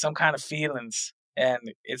tears, some kind of feelings.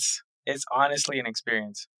 And it's honestly an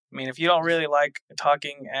experience. I mean, if you don't really like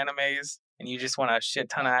talking animes and you just want a shit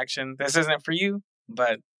ton of action, this isn't for you.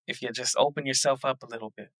 But if you just open yourself up a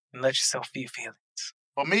little bit and let yourself feel feelings.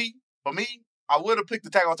 For me, I would have picked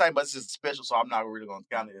Attack on Titan, but it's just special, so I'm not really going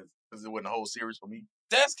to count it because it wasn't the whole series for me.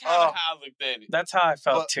 That's kind of how I looked at it. That's how I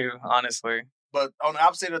felt too, honestly. But on the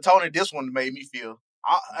opposite of Tony, this one made me feel.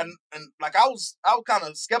 I was kind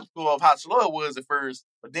of skeptical of how slow it was at first,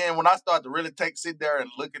 but then when I started to really sit there and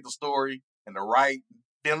look at the story and the writing,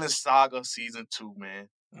 Vinland Saga season 2, man.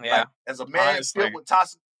 Yeah. Like, as a man filled with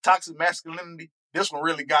toxic masculinity, this one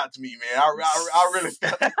really got to me, man. I really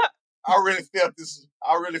felt. I really felt this.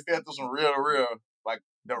 I really felt this one real. Like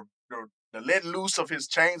the letting loose of his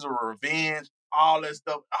chains of revenge, all that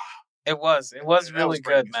stuff. It was really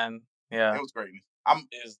good, man. Yeah, it was great.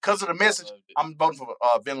 Because of the message. I'm voting for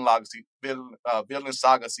Vinland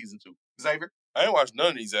Saga season 2. Xavier, I ain't watched none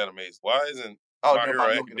of these animes. Why isn't My Hero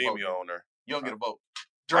Academia on there? You don't get a vote.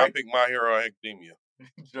 I pick My Hero Academia.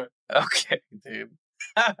 Okay, dude.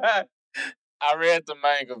 I read the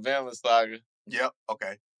manga Vinland Saga. Yep.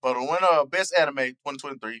 Okay. But the winner of Best Anime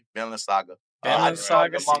 2023, Vinland Saga. Vinland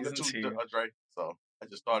Saga season 2. Dre, so I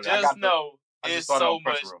just started. It's so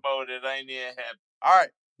much more that ain't even happening. All right.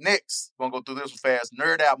 Next, we're going to go through this one fast.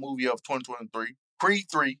 Nerd Out movie of 2023. Creed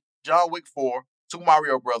 3. John Wick 4. Super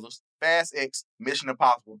Mario Brothers. Fast X. Mission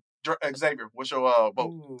Impossible. Xavier, what's your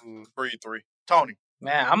vote? Creed 3. Tony.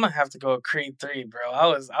 Man, I'm gonna have to go with Creed 3, bro. I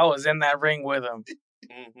was in that ring with him.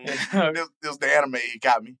 This was the anime he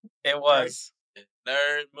got me. It was.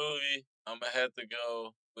 Nerd movie. I'm gonna have to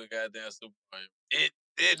go with goddamn Super Mario.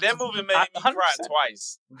 That movie made me cry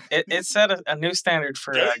twice. It set a new standard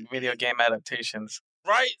for video game adaptations.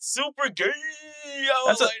 Right, super gay.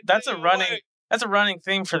 That's a running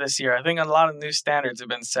theme for this year. I think a lot of new standards have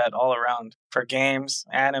been set all around for games,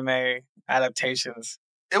 anime, adaptations.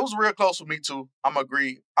 It was real close for me too. I'm gonna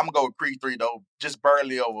agree. I'm gonna go with Creed 3 though, just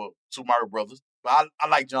barely over Super Mario Brothers. But I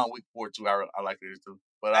like John Wick 4 too. I like it too.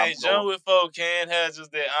 But John Wick 4 can have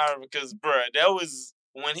just that honor because, bruh, that was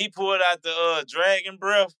when he pulled out the dragon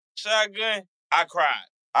breath shotgun. I cried.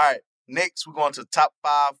 All right, next we're going to top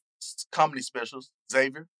 5 comedy specials.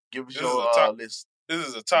 Xavier, give us your list. This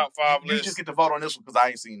is a top 5 list. You just get to vote on this one because I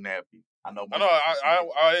ain't seen that. I know.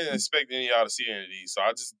 I didn't expect any of y'all to see any of these, so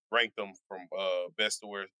I just ranked them from best to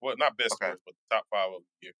worst. Well, not best to worst, but the top 5 of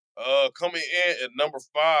the year. Coming in at number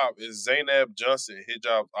 5 is Zainab Johnson,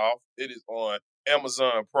 Hijabs Off. It is on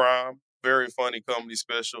Amazon Prime. Very funny comedy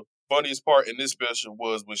special. Funniest part in this special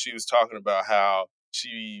was when she was talking about how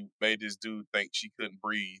she made this dude think she couldn't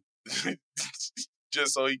breathe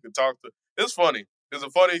just so he could talk to. It's funny. It's a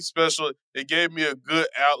funny special. It gave me a good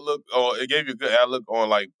outlook, on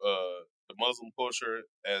like the Muslim culture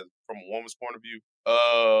as from a woman's point of view.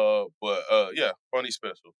 Yeah, funny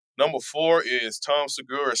special. Number 4 is Tom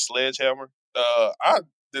Segura's Sledgehammer.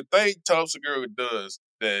 The thing Tom Segura does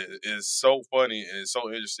that is so funny and so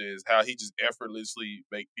interesting is how he just effortlessly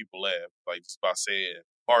make people laugh, like just by saying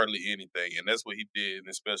hardly anything. And that's what he did in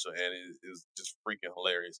this special, and it is just freaking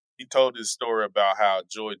hilarious. He told this story about how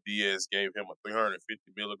Joy Diaz gave him a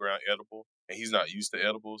 350 milligram edible, and he's not used to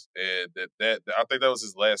edibles. And that I think that was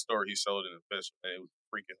his last story he showed in the special, and it was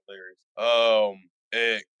freaking hilarious.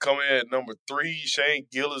 And coming in at number 3, Shane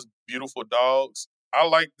Gillis' Beautiful Dogs. I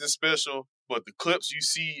like this special, but the clips you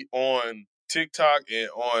see on TikTok and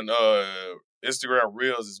on Instagram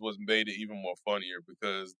Reels is what made it even more funnier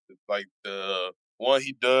because like the one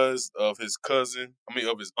he does of his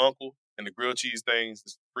uncle and the grilled cheese things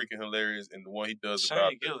is freaking hilarious, and the one he does Shane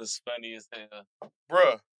about Gillis funny as hell.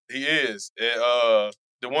 Bruh, he is. And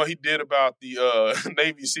the one he did about the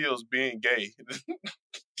Navy SEALs being gay.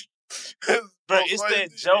 Bro, it's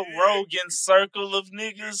that Joe Rogan circle of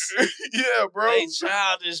niggas. Yeah, bro. They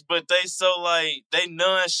childish, but they so like they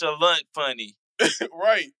nonchalant funny.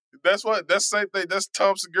 Right. That's the same thing. That's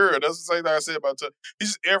Tom Segura. That's the same thing I said about Tom. He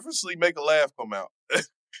just effortlessly make a laugh come out.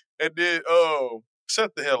 And then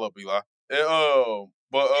shut the hell up, Eli. And you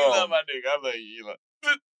love my nigga. I love you, Eli.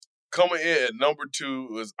 Coming in at number 2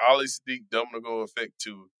 was Ali Sadiq Domino Effect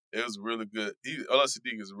 2. It was really good. Ali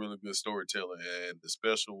Sadiq is a really good storyteller, and the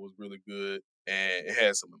special was really good, and it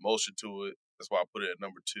had some emotion to it. That's why I put it at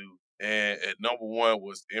number 2. And at number 1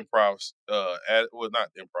 was Improv's, not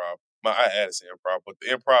Improv. I added some Improv, but the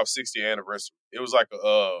Improv 60th anniversary. It was like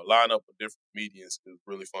a lineup of different comedians. It was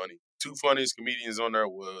really funny. 2 funniest comedians on there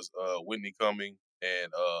was Whitney Cumming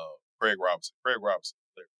and Craig Robinson. Craig Robinson,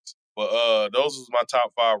 hilarious. But those was my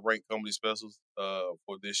top 5 ranked comedy specials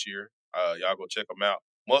for this year. Y'all go check them out.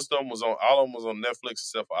 All of them was on Netflix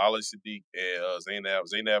except for Ali Sadiq and Zainab.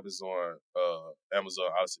 Zainab is on Amazon.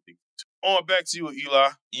 Ali Sadiq. On back to you,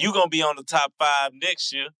 Eli. You gonna be on the top 5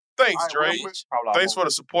 next year. Thanks, Dre. Thanks for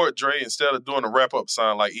the support, Dre. Instead of doing a wrap-up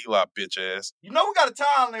sign like Eli, bitch ass. You know we got a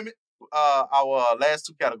time limit. Our last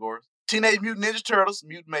 2 categories: Teenage Mutant Ninja Turtles,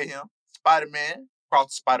 Mutant Mayhem, Spider-Man, Across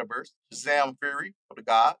the Spider-Verse, Shazam: Fury of the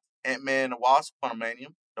Gods, Ant-Man and the Wasp: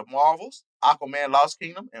 Quantumanium, The Marvels, Aquaman: Lost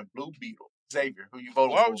Kingdom, and Blue Beetle. Xavier, who you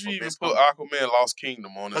voted for? Why would you even put Aquaman Lost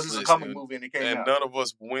Kingdom on this list? Because it's a comic movie and it came out. And none of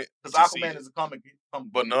us went because Aquaman is a comic movie.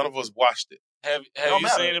 But none of us watched it. Have you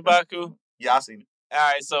seen it, Baku? Yeah, I seen it.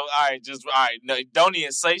 All right. No, don't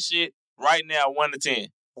even say shit right now. 1 to 10.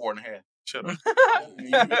 4.5. Shut up.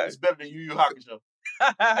 It's better than Yu Yu Hakusho.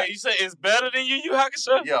 Hey, you say it's better than Yu Yu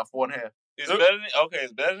Hakusho? Yeah, 4.5. It's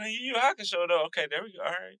better than Yu Yu Hakusho though. Okay, there we go.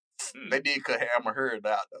 All right. They did cut Hammer Heard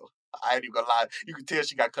out though. I ain't even gonna lie. You can tell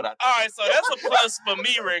she got cut out. All right, so that's a plus for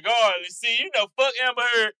me regardless. See, you know, fuck Amber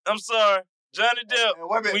Heard. I'm sorry. Johnny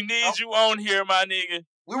Depp, we need you on here, my nigga.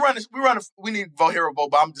 We need to vote here or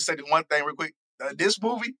vote, but I'm just saying this one thing real quick. This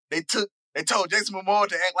movie, they told Jason Momoa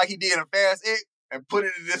to act like he did in Fast X and put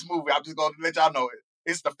it in this movie. I'm just gonna let y'all know it.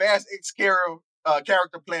 It's the Fast X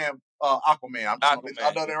character playing Aquaman. I'm just gonna let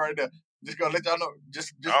y'all know that right there. Just gonna let y'all know.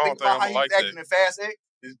 Just think about how he's acting in Fast X.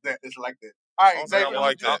 It's like that. All right,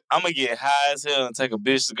 Xavier. I'm gonna get high as hell and take a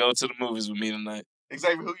bitch to go to the movies with me tonight.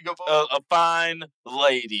 Xavier, who you go for? A fine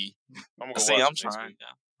lady. I'm trying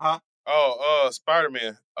now. Huh? Oh,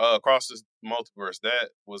 Spider-Man Across the Multiverse. That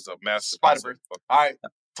was a massive Spider-Verse. All right,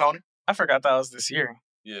 Tony. I forgot that was this year.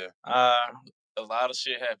 Yeah. A lot of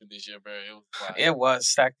shit happened this year, bro. It was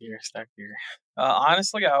stacked year.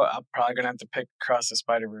 Honestly, I'm probably gonna have to pick Across the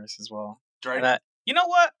Spider-Verse as well. You know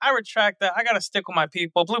what? I retract that. I gotta stick with my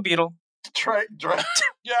people. Blue Beetle. Drake.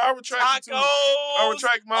 Yeah, I retract it too. I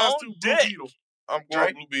retract mine too. Blue Beetle. I'm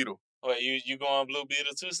going Blue Beetle. Wait, you going Blue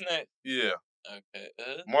Beetle too, Snack? Yeah. Okay.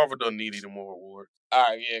 Marvel don't need any more awards. All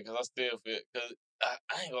right, yeah, because I still feel... Because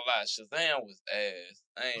I ain't gonna lie, Shazam was ass.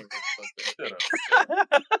 I ain't really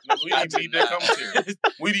fucked up. We didn't need that commentary.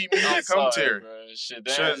 We didn't need that commentary.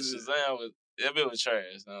 Shazam was... That bit was trash.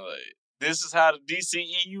 And I'm like, this is how the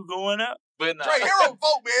DCEU going up? But nah. Drake, hero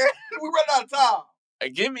vote, man. We run out of time.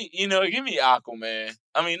 Give me Aquaman.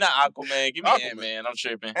 I mean, not Aquaman. Give me Ant-Man. I'm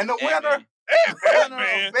tripping. And the winner,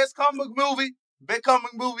 best comic movie. Best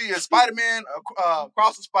comic movie is Spider-Man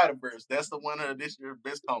Across the Spider-Verse. That's the winner of this year's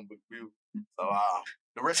best comic movie. So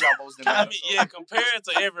the rest of y'all votes didn't matter. Yeah, compared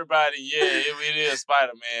to everybody, it is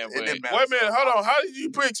Spider-Man. Wait a minute, hold on. How did you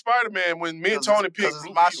pick Spider-Man when me and Tony picked? Because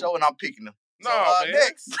it's my show and I'm picking them. No, man.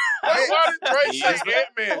 Next. Why did Drake say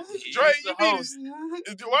Ant-Man?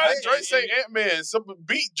 Why did Drake say Ant-Man? Something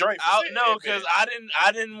beat Drake. No, because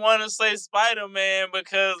I didn't want to say Spider-Man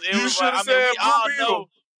because it was like,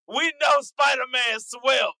 we know Spider-Man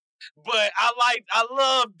swept, but I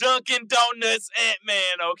love Dunkin' Donuts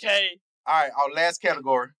Ant-Man, okay? All right, our last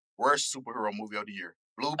category, worst superhero movie of the year.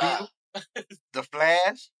 Blue Beetle, The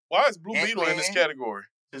Flash. Why is Blue Beetle in this category?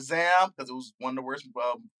 Shazam, because it was one of the worst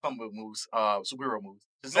comic book movies, superhero movies.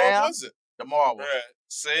 Shazam, no, it wasn't. The Marvel.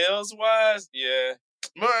 Sales-wise, yeah.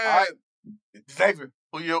 Man. All right. Xavier,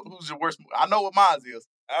 who's your worst movie? I know what mine is.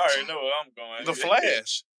 I already know where I'm going. The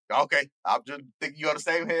Flash. Okay, I'm just thinking you're on the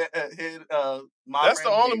same head. That's the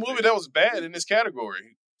only movie that was bad in this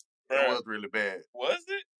category. It was really bad. Was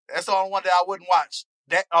it? That's the only one that I wouldn't watch.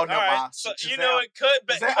 Never mind. So, you know what? Cut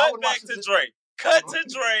back to Drake. Cut to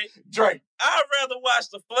Drake. Drake. I'd rather watch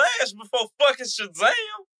The Flash before fucking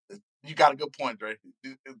Shazam. You got a good point, Drake.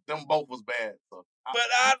 Them both was bad. So.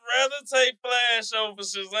 But I'd rather take Flash over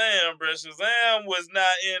Shazam, bro. Shazam was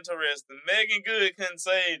not interesting. Megan Good couldn't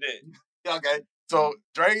say that. Okay. So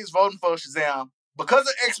Dre's voting for Shazam. Because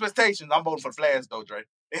of expectations, I'm voting for Flash, though, Dre.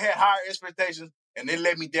 They had higher expectations, and they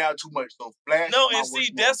let me down too much. So Flash. No, and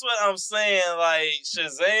see, that's what I'm saying. Like,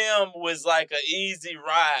 Shazam was like an easy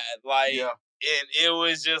ride. Like, and it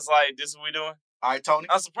was just like, this is what we doing? All right, Tony.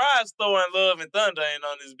 I'm surprised Thor and Love and Thunder ain't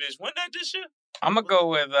on this bitch. When that this year? I'm going to go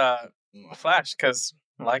with Flash, because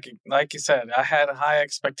like you said, I had high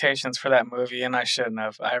expectations for that movie, and I shouldn't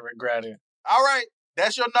have. I regret it. All right.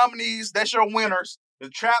 That's your nominees. That's your winners. The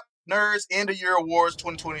Trap Nerds End of Year Awards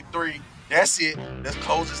 2023. That's it. Let's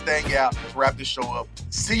close this thing out. Let's wrap this show up.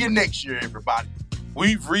 See you next year, everybody.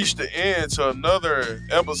 We've reached the end to another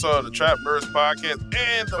episode of the Trap Nerds Podcast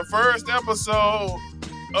and the first episode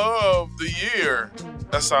of the year.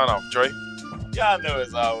 Let's sign off, Dre. Y'all know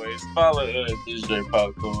as always, follow DJ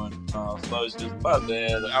Popcorn. So it's just about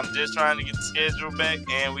that. I'm just trying to get the schedule back,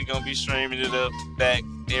 and we're going to be streaming it up back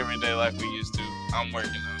every day like we used to. I'm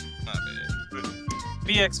working on it. My bad.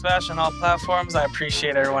 BX Fashion, all platforms. I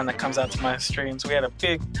appreciate everyone that comes out to my streams. We had a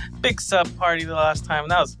big sub party the last time.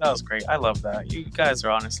 That was great. I love that. You guys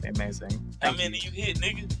are honestly amazing. How many you hit,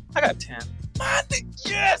 nigga? I got 10. My nigga,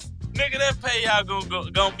 yes! Nigga, that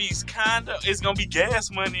payout gonna be kinda. It's gonna be gas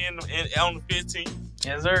money on the 15th.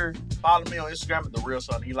 Yes, sir. Follow me on Instagram at The Real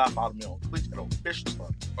Son Eli. Follow me on Twitch at Official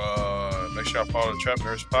Son. Make sure y'all follow the Trap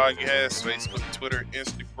Nerds Podcast, Facebook, Twitter,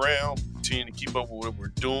 Instagram. Continue to keep up with what we're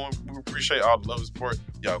doing. We appreciate all the love and support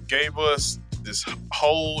y'all gave us this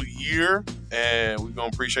whole year, and we're gonna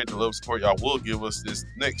appreciate the love and support y'all will give us this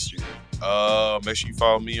next year. Make sure you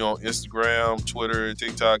follow me on Instagram, Twitter,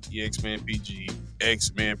 TikTok, EXManPG,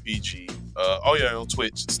 XManPG. On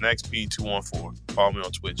Twitch, SnacksP214. Follow me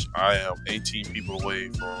on Twitch. I am 18 people away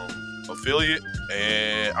from affiliate,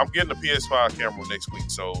 and I'm getting a PS5 camera next week.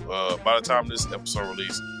 So by the time this episode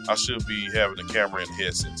releases, I should be having a camera and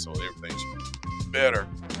headset, so everything should be better.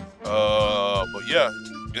 But yeah,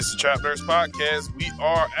 it's the Trap Nurse Podcast. We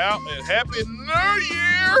are out, and Happy New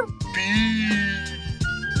Year!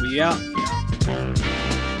 Peace. We out.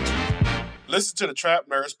 Listen to the Trap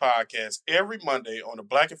Nurse Podcast every Monday on the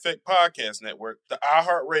Black Effect Podcast Network, the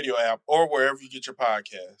iHeartRadio app, or wherever you get your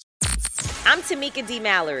podcasts. I'm Tamika D.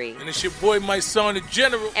 Mallory. And it's your boy, my son, the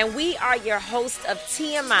General. And we are your hosts of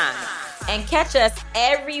TMI. And catch us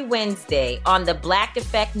every Wednesday on the Black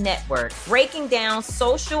Effect Network, breaking down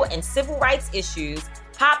social and civil rights issues,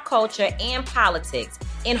 pop culture, and politics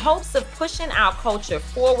in hopes of pushing our culture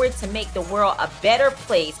forward to make the world a better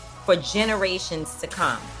place for generations to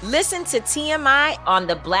come. Listen to TMI on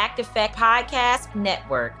the Black Effect Podcast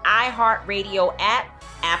Network, iHeartRadio app,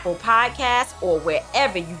 Apple Podcasts, or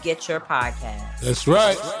wherever you get your podcasts. That's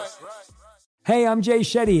right. Hey, I'm Jay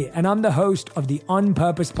Shetty, and I'm the host of the On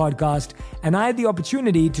Purpose podcast, and I had the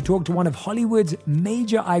opportunity to talk to one of Hollywood's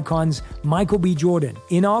major icons, Michael B. Jordan.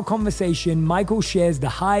 In our conversation, Michael shares the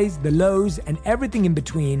highs, the lows, and everything in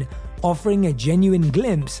between, offering a genuine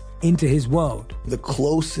glimpse into his world. The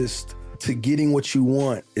closest to getting what you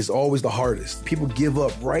want is always the hardest. People give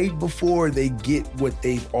up right before they get what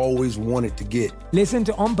they've always wanted to get. Listen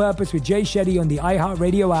to On Purpose with Jay Shetty on the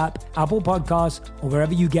iHeartRadio app, Apple Podcasts, or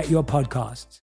wherever you get your podcasts.